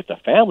 or maybe it's a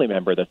family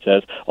member that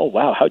says, oh,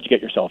 wow, how'd you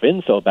get yourself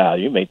in so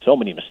bad? You made so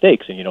many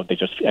mistakes, and, they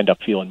just end up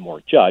feeling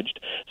more judged.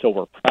 So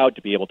we're proud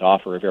to be able to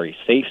offer a very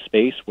safe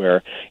space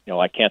where,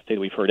 I can't say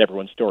that we've heard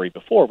everyone's story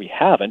before. We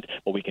haven't,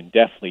 but we can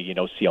definitely,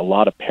 see a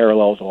lot of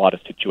parallels, a lot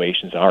of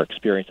situations in our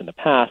experience in the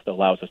past that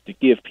allows us to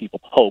give people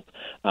hope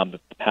that the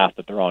path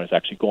that they're on is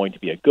actually going to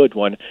be a good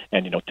one.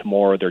 And,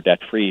 tomorrow their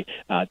debt-free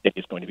day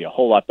is going to be a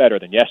whole lot better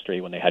than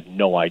yesterday when they had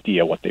no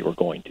idea what they were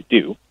going to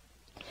do.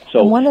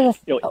 So, one of the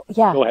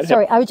go ahead.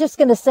 Sorry, I was just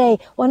going to say,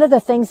 one of the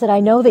things that I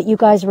know that you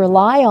guys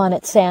rely on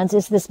at Sands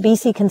is this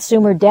BC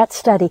Consumer Debt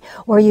Study,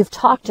 where you've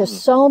talked to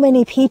so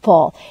many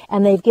people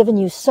and they've given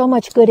you so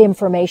much good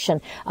information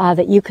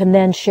that you can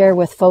then share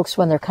with folks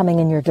when they're coming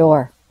in your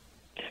door.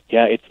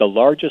 Yeah, it's the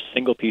largest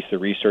single piece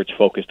of research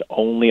focused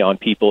only on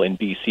people in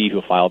BC who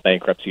file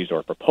bankruptcies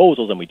or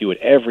proposals, and we do it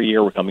every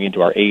year. We're coming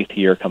into our 8th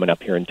year coming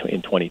up here in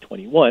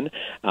 2021,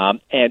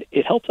 and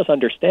it helps us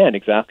understand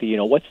exactly,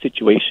 what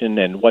situation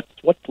and what's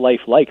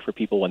life like for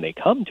people when they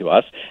come to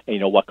us,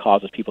 and, what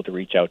causes people to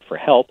reach out for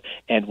help,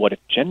 and what it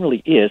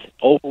generally is,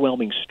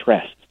 overwhelming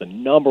stress. The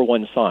number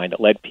one sign that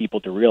led people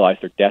to realize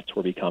their debts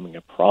were becoming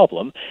a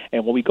problem.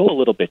 And when we go a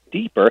little bit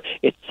deeper,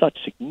 it's such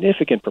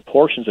significant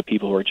proportions of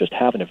people who are just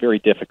having a very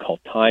difficult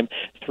time.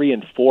 3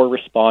 in 4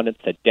 respondents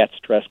said debt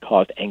stress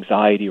caused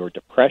anxiety or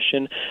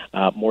depression.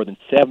 More than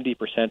 70%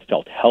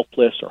 felt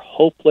helpless or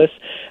hopeless.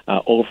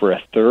 Over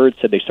a third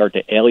said they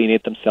started to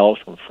alienate themselves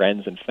from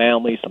friends and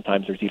family.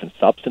 Sometimes there's even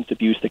substance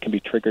abuse that can be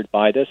triggered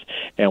by this.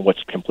 And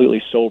what's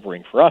completely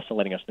sobering for us and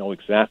letting us know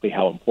exactly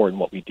how important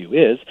what we do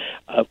is,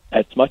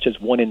 as much as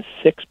 1 in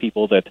 6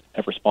 people that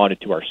have responded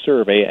to our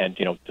survey and,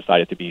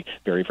 decided to be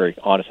very, very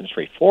honest and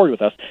straightforward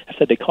with us have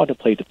said they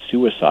contemplated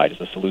suicide as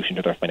a solution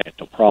to their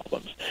financial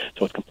problems.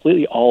 So it's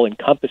completely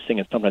all-encompassing,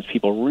 and sometimes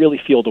people really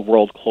feel the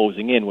world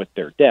closing in with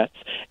their debts,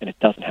 and it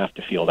doesn't have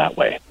to feel that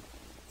way.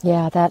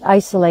 Yeah, that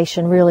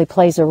isolation really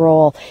plays a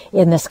role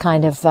in this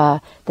kind of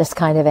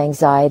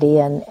anxiety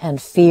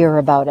and fear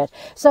about it.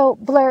 So,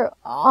 Blair,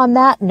 on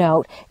that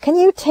note, can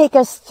you take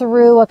us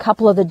through a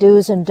couple of the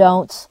do's and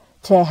don'ts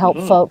to help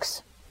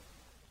folks?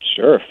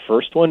 Sure.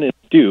 First one is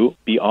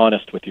be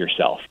honest with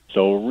yourself.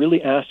 So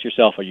really ask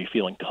yourself, are you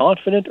feeling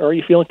confident or are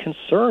you feeling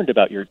concerned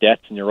about your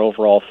debts and your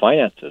overall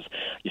finances?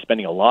 You're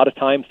spending a lot of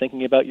time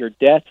thinking about your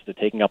debts. They're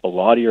taking up a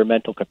lot of your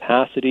mental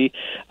capacity.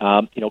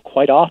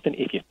 Quite often,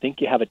 if you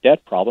think you have a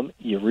debt problem,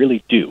 you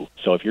really do.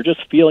 So if you're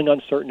just feeling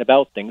uncertain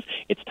about things,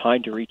 it's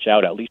time to reach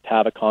out, at least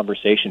have a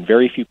conversation.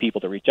 Very few people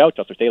to reach out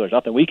to us or say, there's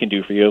nothing we can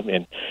do for you,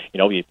 and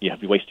you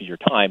have wasted your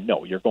time.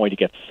 No, you're going to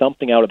get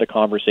something out of the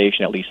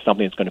conversation, at least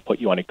something that's going to put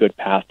you on a good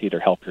path to either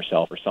help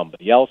yourself or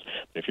somebody else.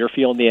 But if you're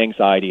feeling the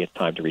anxiety, it's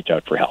time to reach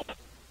out for help.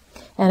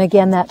 And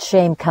again, that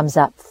shame comes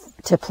up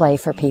to play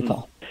for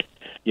people.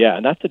 Yeah,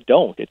 and that's a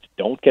don't. It's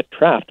don't get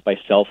trapped by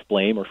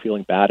self-blame or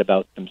feeling bad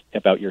about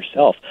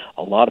yourself.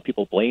 A lot of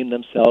people blame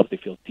themselves. They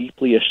feel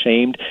deeply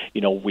ashamed.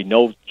 We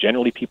know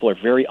generally people are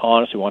very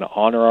honest. We want to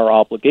honor our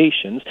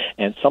obligations,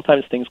 and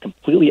sometimes things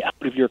completely out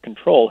of your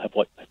control have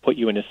put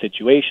you in a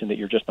situation that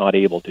you're just not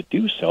able to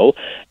do so.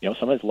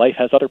 Sometimes life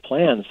has other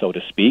plans, so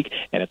to speak,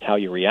 and it's how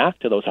you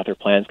react to those other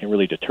plans can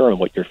really determine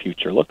what your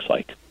future looks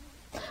like.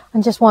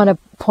 I just want to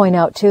point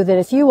out, too, that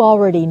if you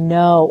already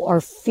know or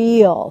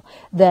feel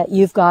that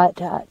you've got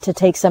to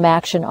take some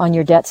action on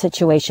your debt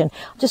situation,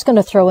 I'm just going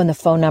to throw in the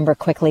phone number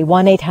quickly,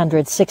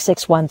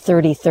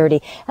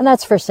 1-800-661-3030, and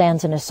that's for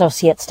Sands &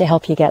 Associates to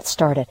help you get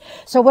started.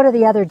 So what are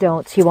the other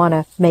don'ts you want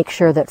to make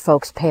sure that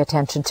folks pay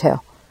attention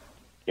to?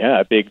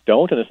 Yeah, a big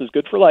don't, and this is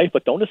good for life,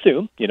 but don't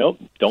assume,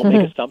 don't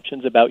make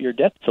assumptions about your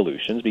debt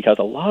solutions, because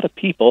a lot of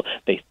people,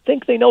 they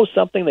think they know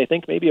something. They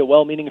think maybe a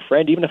well-meaning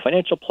friend, even a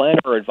financial planner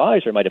or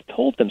advisor might have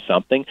told them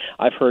something.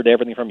 I've heard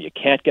everything from you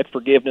can't get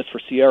forgiveness for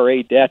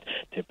CRA debt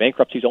to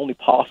bankruptcy is only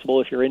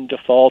possible if you're in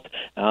default.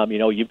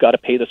 You've got to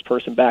pay this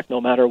person back no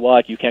matter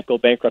what. You can't go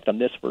bankrupt on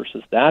this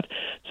versus that.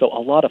 So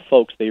a lot of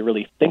folks, they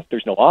really think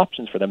there's no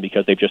options for them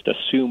because they've just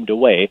assumed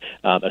away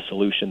a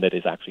solution that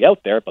is actually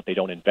out there, but they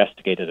don't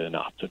investigate it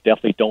enough. So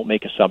definitely don't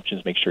make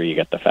assumptions. Make sure you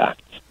get the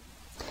facts.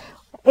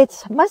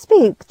 It must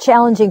be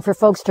challenging for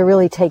folks to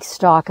really take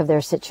stock of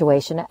their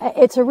situation.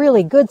 It's a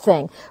really good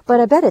thing, but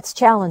I bet it's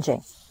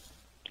challenging.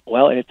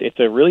 Well, it's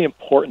a really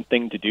important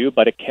thing to do,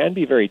 but it can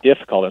be very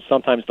difficult. And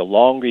sometimes the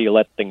longer you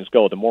let things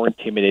go, the more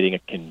intimidating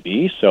it can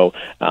be. So,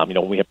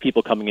 we have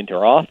people coming into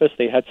our office.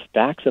 They had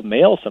stacks of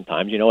mail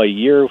sometimes, a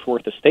year's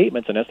worth of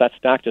statements. And as that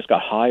stack just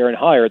got higher and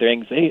higher, their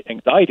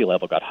anxiety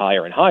level got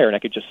higher and higher. And I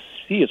could just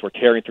see as we're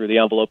tearing through the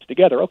envelopes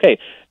together, okay,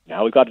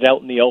 now we've got it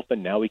out in the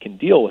open. Now we can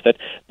deal with it.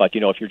 But,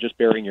 if you're just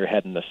burying your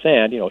head in the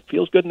sand, it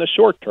feels good in the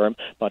short term,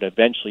 but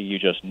eventually you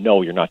just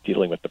know you're not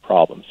dealing with the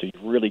problem. So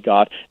you've really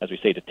got, as we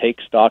say, to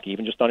take stock,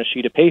 even just on a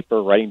sheet of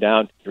paper, writing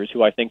down, here's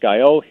who I think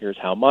I owe, here's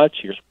how much,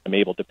 here's what I'm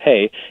able to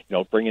pay.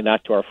 Bringing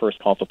that to our first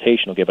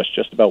consultation will give us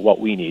just about what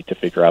we need to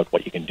figure out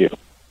what you can do.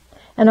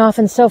 And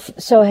often so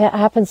it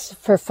happens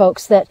for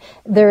folks that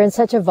they're in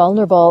such a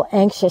vulnerable,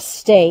 anxious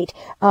state,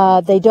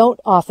 they don't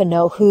often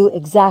know who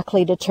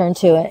exactly to turn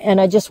to.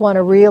 And I just want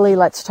to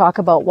let's talk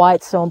about why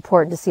it's so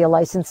important to see a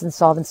licensed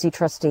insolvency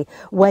trustee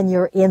when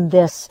you're in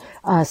this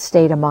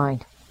state of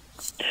mind.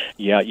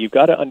 Yeah, you've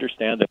got to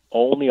understand that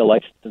only a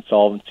licensed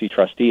insolvency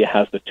trustee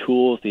has the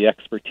tools, the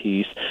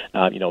expertise,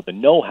 the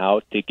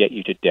know-how to get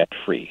you to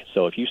debt-free.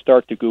 So if you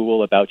start to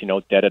Google about,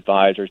 debt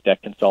advisors,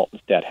 debt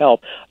consultants, debt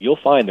help, you'll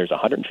find there's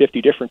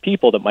 150 different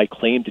people that might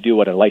claim to do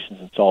what a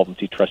licensed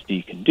insolvency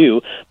trustee can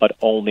do, but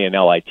only an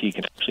LIT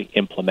can actually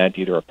implement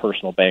either a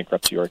personal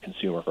bankruptcy or a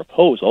consumer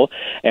proposal.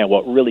 And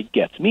what really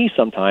gets me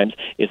sometimes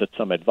is that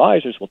some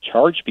advisors will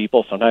charge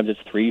people, sometimes it's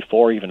 $3,000,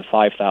 $4,000, even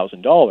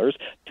 $5,000,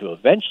 to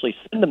eventually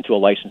send them to a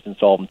licensed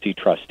insolvency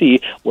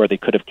trustee where they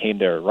could have came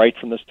there right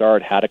from the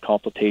start, had a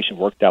consultation,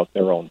 worked out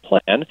their own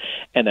plan.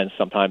 And then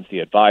sometimes the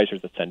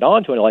advisors that send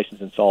on to a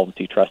licensed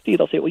insolvency trustee,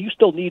 they'll say, well, you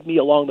still need me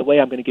along the way.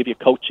 I'm going to give you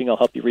coaching. I'll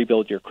help you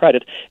rebuild your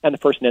credit. And the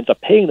person ends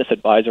up paying this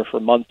advisor for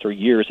months or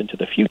years into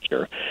the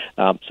future.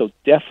 So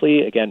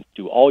definitely, again,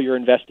 do all your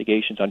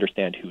investigations,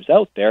 understand who's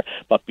out there,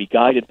 but be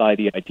guided by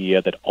the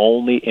idea that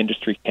only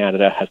Industry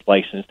Canada has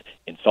licensed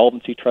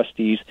insolvency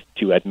trustees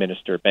to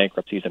administer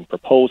bankruptcies and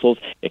proposals.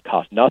 It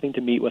costs nothing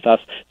to meet with us,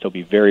 so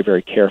be very,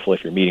 very careful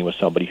if you're meeting with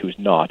somebody who's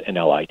not an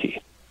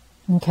LIT.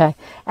 Okay.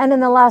 And in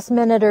the last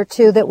minute or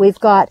two that we've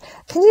got,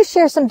 can you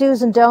share some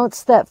do's and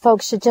don'ts that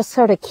folks should just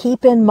sort of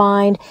keep in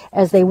mind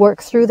as they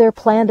work through their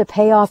plan to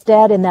pay off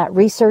debt in that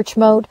research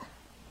mode?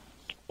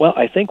 Well,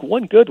 I think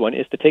one good one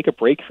is to take a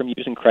break from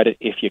using credit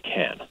if you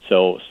can.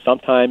 So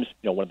sometimes,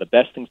 one of the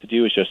best things to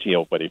do is just,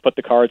 whether you put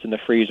the cards in the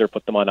freezer,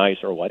 put them on ice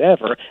or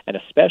whatever, and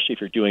especially if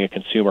you're doing a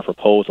consumer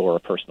proposal or a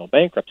personal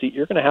bankruptcy,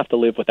 you're going to have to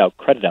live without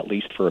credit at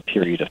least for a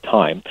period of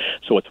time.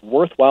 So it's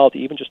worthwhile to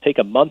even just take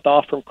a month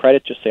off from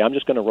credit, just say, I'm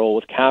just going to roll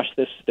with cash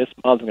this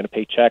month, I'm going to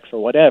pay checks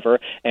or whatever,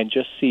 and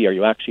just see, are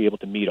you actually able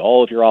to meet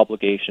all of your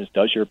obligations?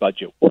 Does your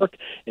budget work?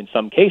 In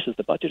some cases,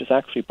 the budget is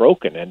actually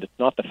broken, and it's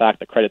not the fact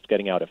that credit's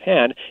getting out of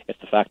hand, it's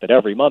the fact that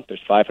every month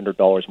there's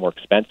 $500 more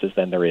expenses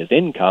than there is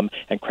income,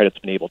 and credit's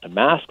been able to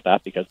mask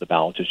that because the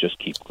balances just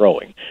keep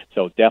growing.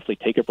 So definitely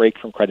take a break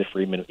from credit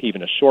for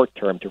even a short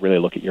term to really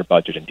look at your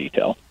budget in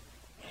detail.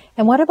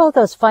 And what about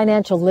those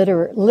financial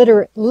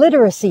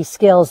literacy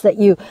skills that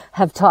you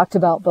have talked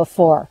about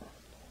before?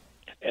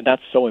 And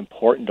that's so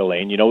important,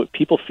 Elaine.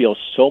 People feel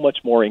so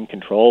much more in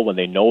control when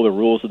they know the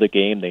rules of the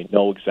game. They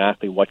know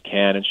exactly what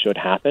can and should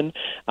happen.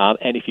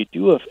 And if you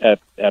do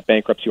a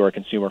bankruptcy or a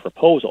consumer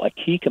proposal, a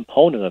key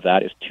component of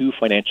that is 2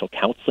 financial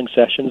counseling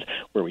sessions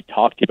where we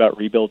talk to you about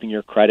rebuilding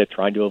your credit,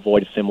 trying to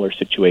avoid a similar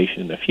situation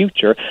in the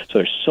future. So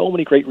there's so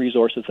many great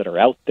resources that are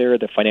out there.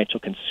 The Financial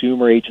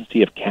Consumer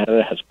Agency of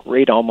Canada has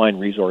great online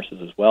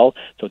resources as well.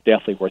 So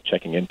definitely worth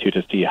checking into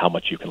to see how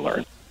much you can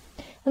learn.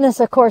 And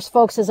this, of course,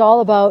 folks, is all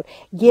about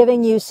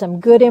giving you some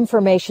good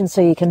information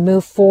so you can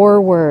move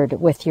forward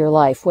with your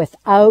life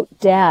without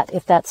debt.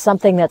 If that's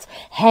something that's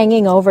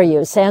hanging over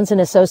you, Sands &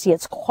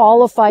 Associates'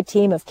 qualified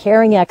team of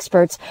caring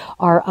experts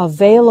are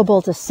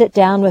available to sit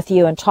down with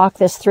you and talk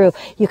this through.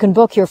 You can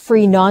book your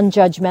free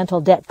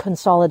non-judgmental debt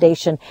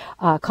consultation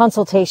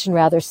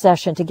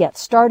session to get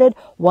started.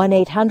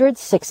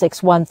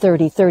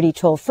 1-800-661-3030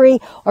 toll free,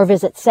 or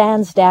visit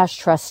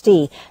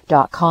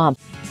sands-trustee.com.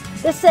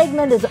 This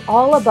segment is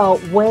all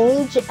about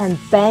wage and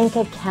bank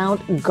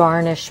account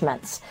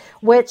garnishments,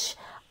 which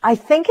I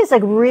think is a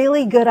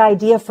really good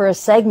idea for a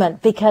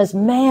segment because,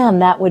 man,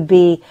 that would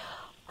be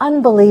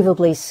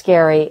unbelievably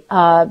scary,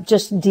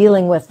 just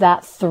dealing with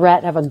that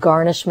threat of a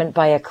garnishment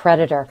by a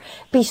creditor.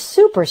 Be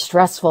super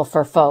stressful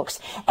for folks.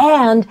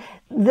 And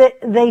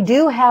they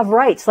do have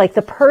rights, like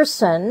the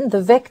person,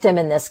 the victim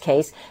in this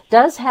case,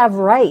 does have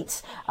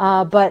rights.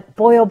 But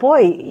boy, oh boy,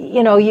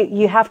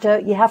 you have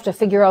to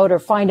figure out or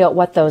find out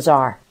what those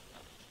are.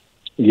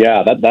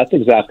 Yeah, that's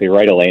exactly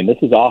right, Elaine.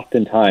 This is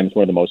oftentimes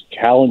one of the most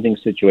challenging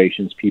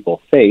situations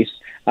people face.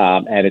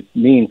 And it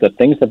means that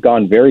things have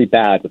gone very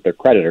bad with their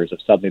creditors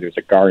if suddenly there's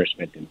a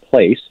garnishment in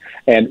place.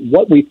 And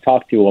what we've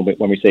talked to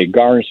when we say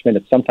garnishment,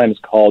 it's sometimes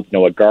called, a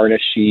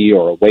garnishee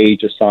or a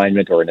wage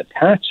assignment or an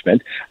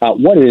attachment.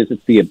 What it is,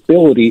 it's the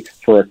ability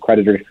for a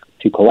creditor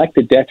to collect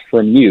a debt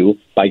from you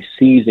by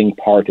seizing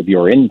part of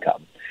your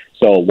income.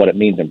 So what it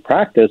means in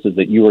practice is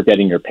that you were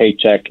getting your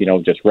paycheck,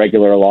 just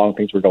regular along,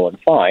 things were going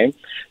fine.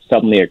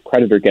 Suddenly a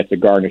creditor gets a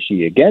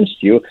garnishee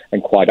against you,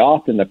 and quite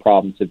often the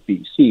province of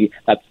BC,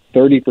 that's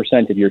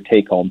 30% of your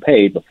take-home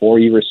pay. Before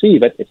you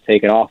receive it, it's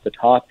taken off the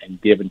top and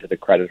given to the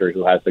creditor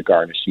who has the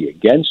garnishee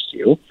against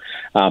you.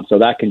 So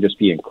that can just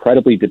be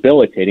incredibly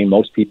debilitating.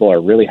 Most people are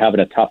really having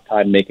a tough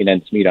time making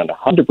ends meet on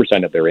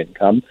 100% of their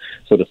income.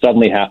 So to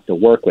suddenly have to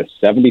work with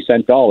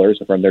 70-cent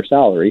dollars from their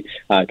salary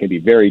can be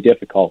very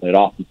difficult, and it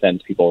often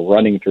sends people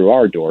running through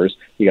our doors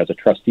because a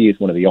trustee is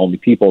one of the only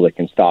people that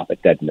can stop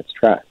it dead in its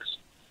tracks.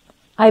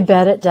 I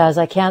bet it does.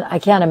 I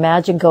can't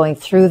imagine going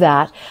through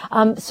that.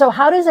 So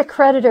how does a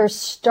creditor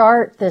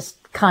start this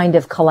kind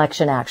of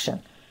collection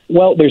action?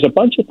 Well, there's a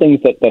bunch of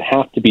things that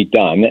have to be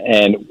done.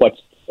 And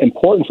what's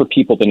important for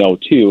people to know,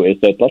 too, is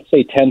that let's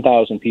say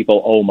 10,000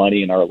 people owe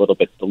money and are a little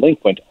bit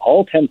delinquent.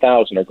 All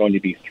 10,000 are going to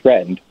be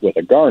threatened with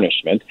a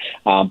garnishment,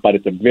 but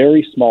it's a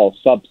very small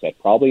subset,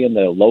 probably in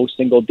the low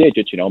single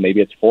digits, maybe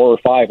it's 4 or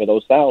 5 of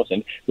those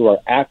 1,000 who are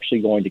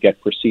actually going to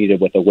get preceded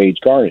with a wage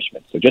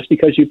garnishment. So just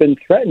because you've been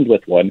threatened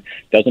with one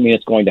doesn't mean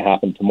it's going to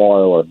happen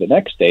tomorrow or the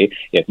next day.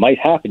 It might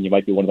happen. You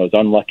might be one of those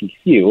unlucky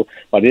few,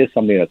 but it is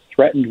something that's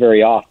threatened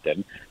very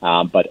often,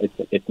 but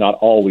it's not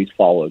always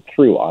followed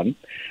through on.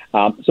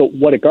 So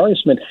what a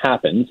garnishment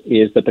happens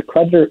is that the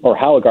creditor, or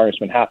how a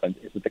garnishment happens,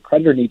 is that the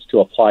creditor needs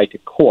to apply to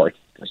court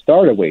to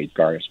start a wage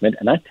garnishment,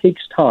 and that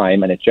takes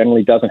time, and it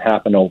generally doesn't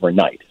happen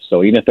overnight.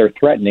 So even if they're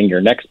threatening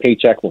your next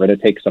paycheck, we're going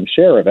to take some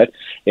share of it,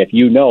 if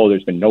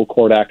there's been no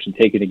court action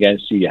taken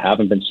against you, you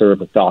haven't been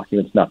served with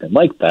documents, nothing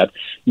like that,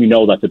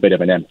 that's a bit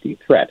of an empty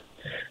threat.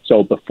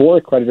 So before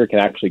a creditor can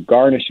actually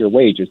garnish your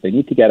wages, they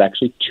need to get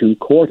actually 2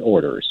 court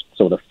orders.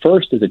 So the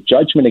first is a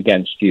judgment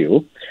against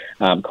you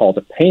called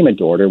a payment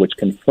order, which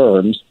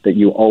confirms that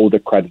you owe the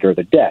creditor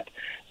the debt.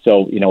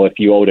 So, if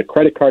you owed a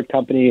credit card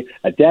company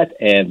a debt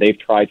and they've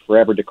tried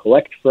forever to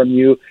collect from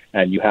you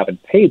and you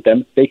haven't paid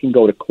them, they can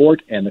go to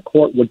court and the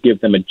court would give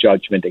them a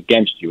judgment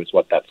against you is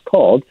what that's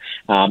called.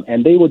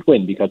 And they would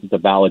win because it's a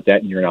valid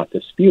debt and you're not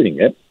disputing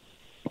it.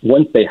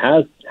 Once they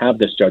have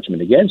this judgment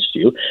against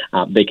you,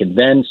 they can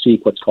then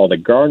seek what's called a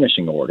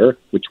garnishing order,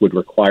 which would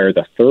require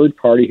the third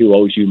party who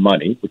owes you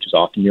money, which is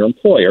often your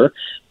employer,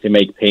 to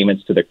make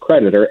payments to the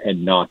creditor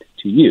and not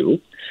to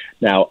you.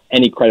 Now,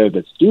 any creditor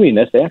that's doing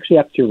this, they actually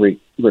have to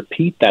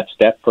repeat that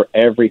step for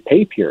every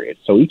pay period.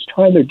 So each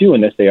time they're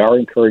doing this, they are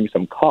incurring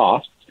some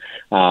costs.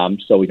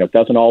 So, it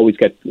doesn't always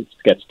get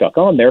stuck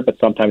on there, but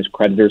sometimes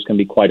creditors can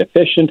be quite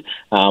efficient.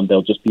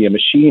 They'll just be a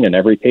machine, and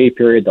every pay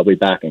period they'll be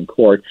back in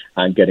court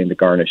and getting the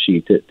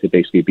garnishee to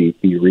basically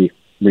be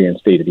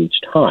reinstated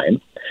each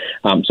time.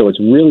 So it's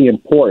really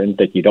important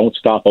that you don't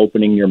stop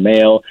opening your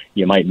mail.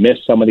 You might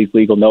miss some of these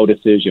legal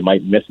notices. You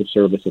might miss a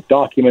service of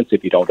documents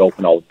if you don't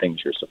open all the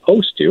things you're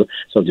supposed to.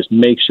 So just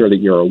make sure that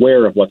you're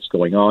aware of what's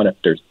going on. If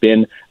there's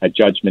been a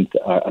judgment,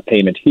 a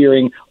payment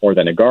hearing, or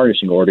then a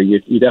garnishing order, you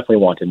definitely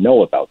want to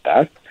know about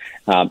that.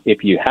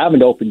 If you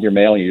haven't opened your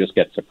mail and you just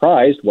get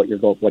surprised, what you're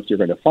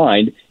going to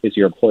find is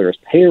your employer's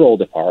payroll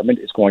department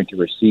is going to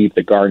receive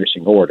the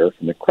garnishing order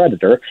from the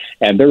creditor,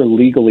 and they're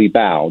legally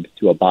bound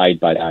to abide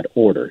by that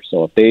order.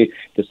 So if they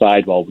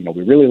decide, well,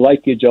 we really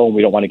like you, Joe, and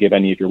we don't want to give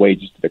any of your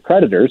wages to the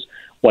creditors,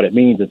 what it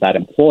means is that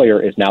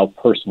employer is now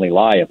personally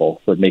liable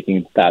for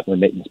making that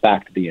remittance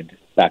back to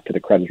the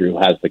creditor who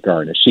has the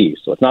garnishee.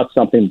 So it's not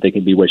something that they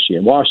can be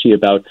wishy-washy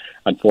about.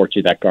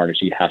 Unfortunately, that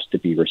garnishee has to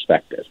be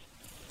respected.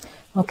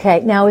 Okay.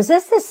 Now, is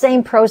this the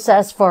same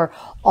process for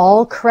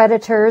all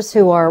creditors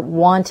who are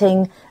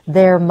wanting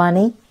their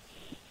money?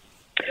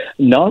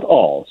 Not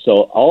all. So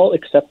all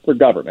except for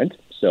government.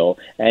 So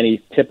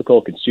any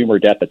typical consumer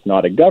debt that's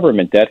not a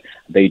government debt,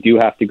 they do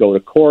have to go to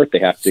court. They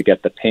have to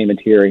get the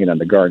payment hearing and then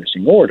the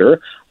garnishing order.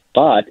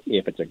 But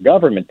if it's a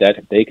government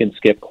debt, they can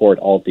skip court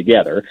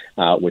altogether,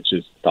 which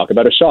is, talk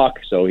about a shock.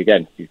 So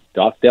again, you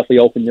definitely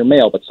open your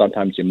mail, but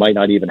sometimes you might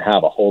not even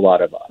have a whole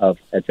lot of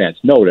advance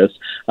notice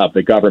of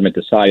the government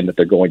deciding that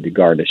they're going to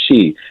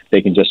garnishee.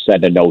 They can just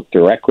send a note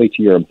directly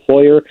to your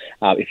employer.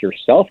 If you're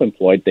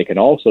self-employed, they can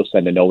also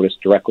send a notice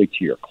directly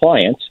to your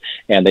clients,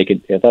 and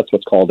that's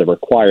what's called a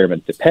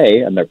requirement to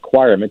pay, and the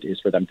requirement is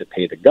for them to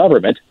pay the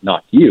government,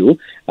 not you,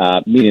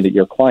 meaning that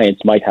your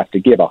clients might have to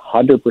give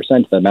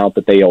 100% of the amount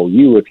that they owe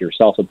you. If you're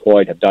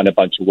self-employed, have done a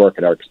bunch of work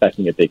and are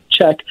expecting a big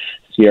check,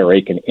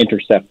 CRA can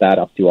intercept that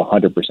up to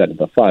 100% of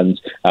the funds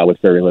with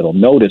very little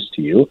notice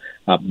to you.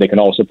 They can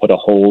also put a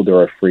hold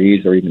or a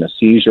freeze or even a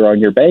seizure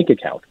on your bank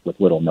account with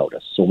little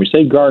notice. So when we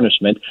say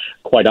garnishment,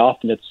 quite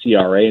often it's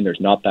CRA and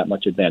there's not that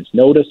much advance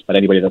notice, but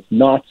anybody that's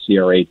not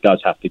CRA does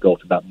have to go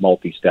through that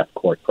multi-step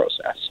court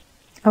process.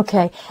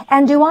 Okay.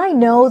 And do I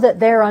know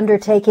that they're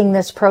undertaking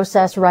this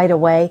process right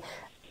away?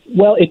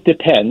 Well, it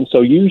depends.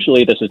 So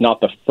usually this is not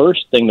the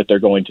first thing that they're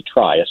going to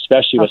try,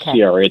 especially with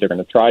CRA. They're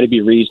going to try to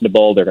be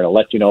reasonable. They're going to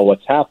let you know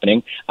what's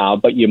happening,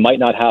 but you might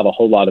not have a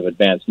whole lot of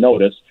advance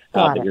notice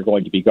that you're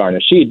going to be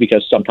garnished,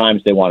 because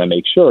sometimes they want to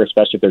make sure,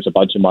 especially if there's a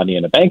bunch of money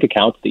in a bank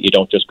account, that you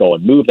don't just go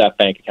and move that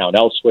bank account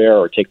elsewhere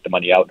or take the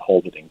money out and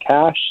hold it in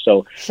cash.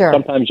 So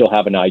sometimes you'll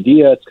have an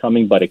idea it's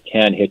coming, but it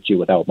can hit you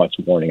without much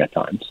warning at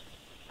times.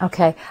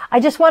 Okay.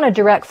 I just want to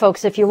direct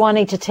folks, if you're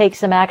wanting to take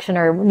some action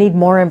or need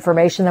more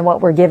information than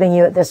what we're giving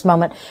you at this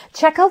moment,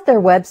 check out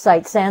their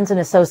website, Sands &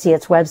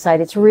 Associates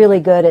website. It's really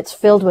good. It's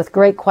filled with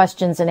great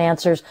questions and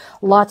answers,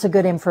 lots of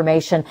good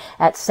information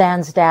at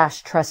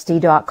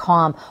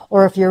sands-trustee.com.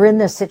 Or if you're in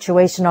this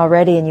situation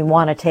already and you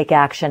want to take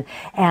action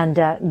and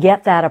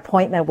get that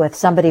appointment with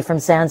somebody from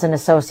Sands &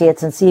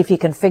 Associates and see if you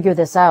can figure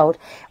this out,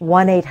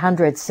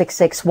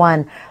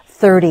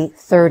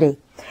 1-800-661-3030.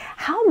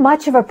 How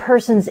much of a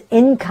person's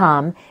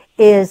income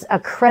is a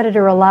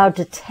creditor allowed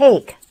to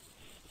take?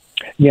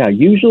 Yeah,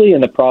 usually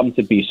in the province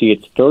of BC,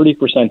 it's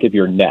 30% of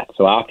your net.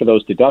 So after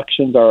those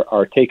deductions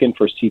are taken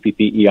for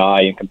CPP,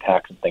 EI, income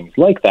tax, and things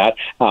like that,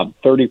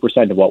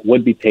 30% of what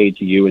would be paid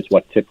to you is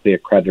what typically a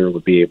creditor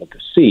would be able to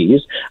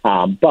seize.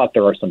 But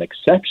there are some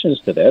exceptions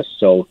to this.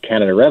 So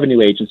Canada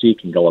Revenue Agency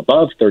can go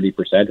above 30%.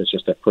 It's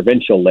just a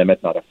provincial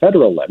limit, not a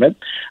federal limit.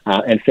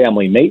 And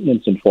Family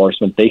Maintenance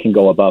Enforcement, they can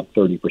go above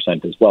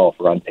 30% as well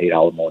for unpaid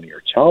alimony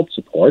or child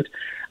support.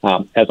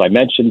 As I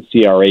mentioned,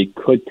 CRA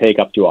could take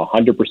up to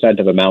 100%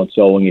 of amounts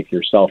owing. If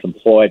you're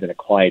self-employed and a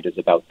client is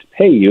about to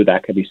pay you,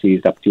 that can be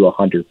seized up to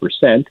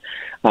 100%.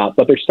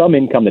 But there's some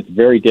income that's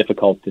very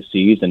difficult to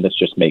seize, and this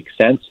just makes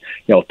sense.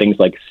 Things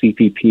like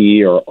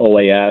CPP or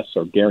OAS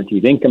or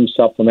Guaranteed Income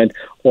Supplement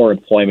or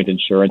employment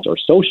insurance or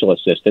social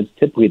assistance.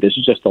 Typically, this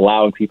is just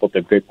allowing people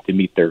to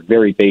meet their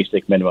very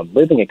basic minimum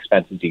living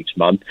expenses each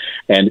month.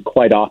 And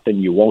quite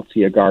often, you won't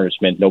see a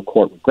garnishment. No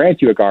court would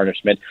grant you a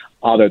garnishment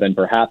other than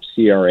perhaps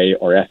CRA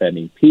or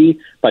FMEP,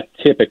 but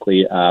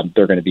typically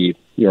they're going to be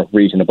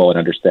reasonable and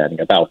understanding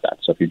about that.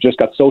 So if you've just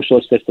got social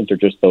assistance or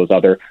just those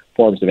other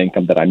forms of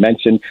income that I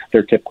mentioned,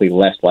 they're typically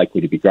less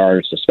likely to be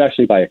garnished,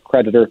 especially by a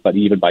creditor, but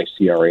even by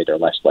CRA, they're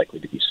less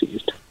likely to be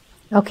seized.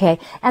 Okay.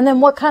 And then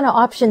what kind of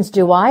options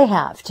do I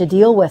have to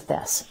deal with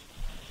this?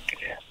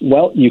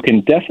 Well, you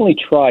can definitely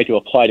try to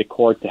apply to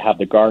court to have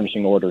the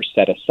garnishing order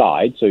set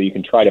aside. So you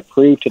can try to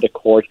prove to the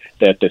court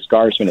that this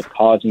garnishment is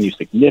causing you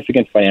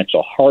significant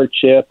financial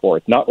hardship, or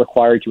it's not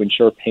required to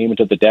ensure payment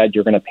of the debt.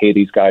 You're going to pay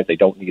these guys. They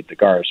don't need the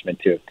garnishment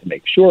to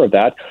make sure of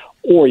that.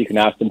 or you can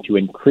ask them to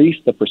increase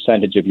the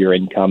percentage of your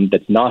income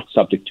that's not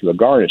subject to a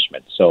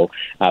garnishment. So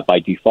by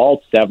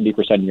default, 70%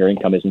 of your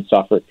income isn't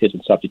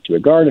subject to a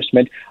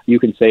garnishment. You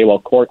can say, well,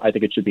 court, I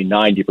think it should be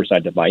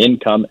 90% of my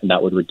income, and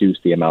that would reduce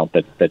the amount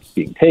that's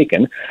being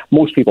taken.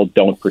 Most people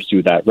don't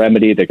pursue that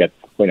remedy. They get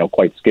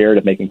quite scared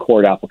of making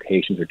court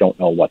applications or don't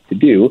know what to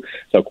do.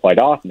 So quite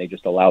often they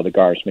just allow the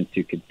garnishment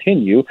to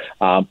continue,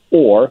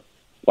 or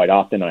quite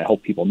often, and I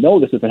hope people know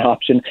this is an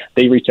option,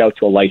 they reach out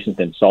to a licensed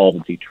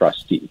insolvency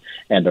trustee.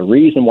 And the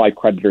reason why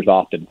creditors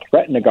often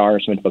threaten a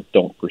garnishment but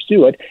don't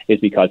pursue it is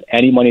because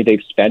any money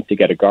they've spent to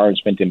get a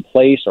garnishment in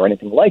place or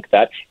anything like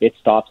that, it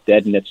stops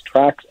dead in its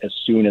tracks as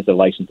soon as a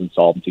licensed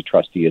insolvency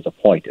trustee is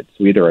appointed.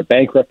 So either a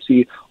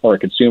bankruptcy or a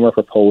consumer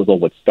proposal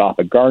would stop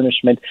a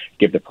garnishment,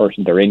 give the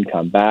person their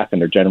income back,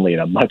 and they're generally in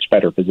a much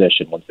better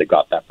position once they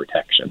got that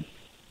protection.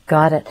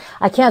 Got it.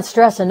 I can't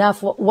stress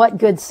enough what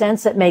good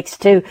sense it makes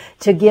to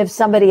give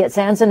somebody at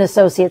Sands &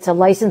 Associates, a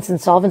licensed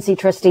insolvency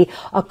trustee,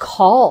 a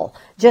call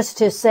just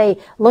to say,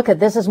 look,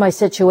 this is my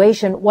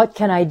situation. What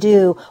can I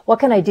do? What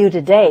can I do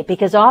today?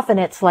 Because often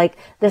it's like,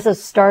 this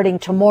is starting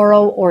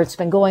tomorrow, or it's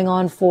been going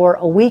on for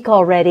a week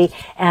already,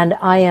 and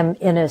I am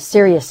in a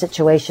serious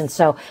situation.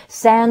 So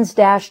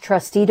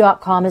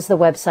sands-trustee.com is the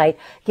website.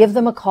 Give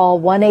them a call,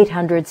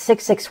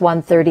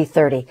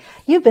 1-800-661-3030.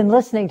 You've been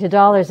listening to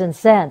Dollars and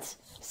Cents.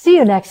 See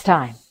you next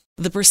time.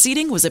 The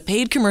proceeding was a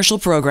paid commercial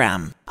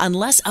program.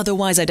 Unless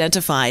otherwise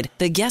identified,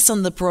 the guests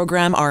on the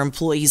program are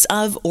employees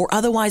of or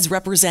otherwise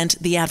represent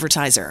the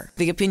advertiser.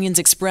 The opinions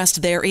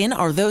expressed therein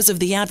are those of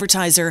the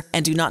advertiser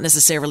and do not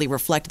necessarily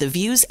reflect the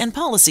views and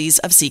policies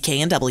of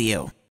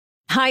CKNW.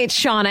 Hi, it's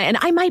Shauna, and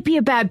I might be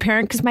a bad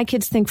parent because my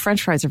kids think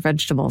French fries are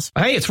vegetables.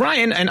 Hey, it's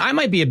Ryan, and I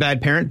might be a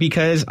bad parent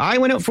because I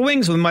went out for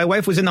wings when my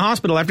wife was in the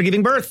hospital after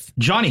giving birth.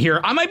 Johnny here.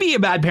 I might be a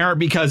bad parent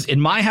because in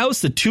my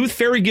house, the tooth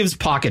fairy gives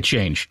pocket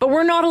change. But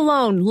we're not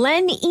alone.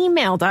 Len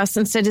emailed us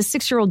and said his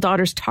 6-year-old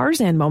daughter's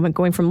Tarzan moment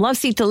going from love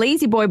seat to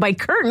lazy boy by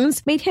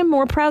curtains made him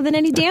more proud than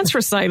any dance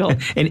recital.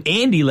 And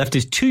Andy left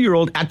his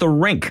 2-year-old at the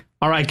rink.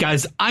 All right,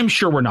 guys, I'm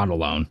sure we're not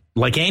alone.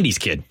 Like Andy's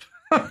kid.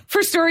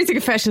 For stories and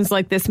confessions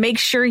like this, make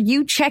sure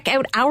you check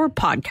out our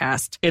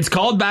podcast. It's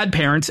called Bad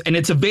Parents, and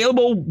it's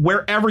available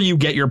wherever you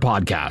get your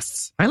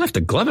podcasts. I left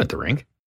a glove at the rink.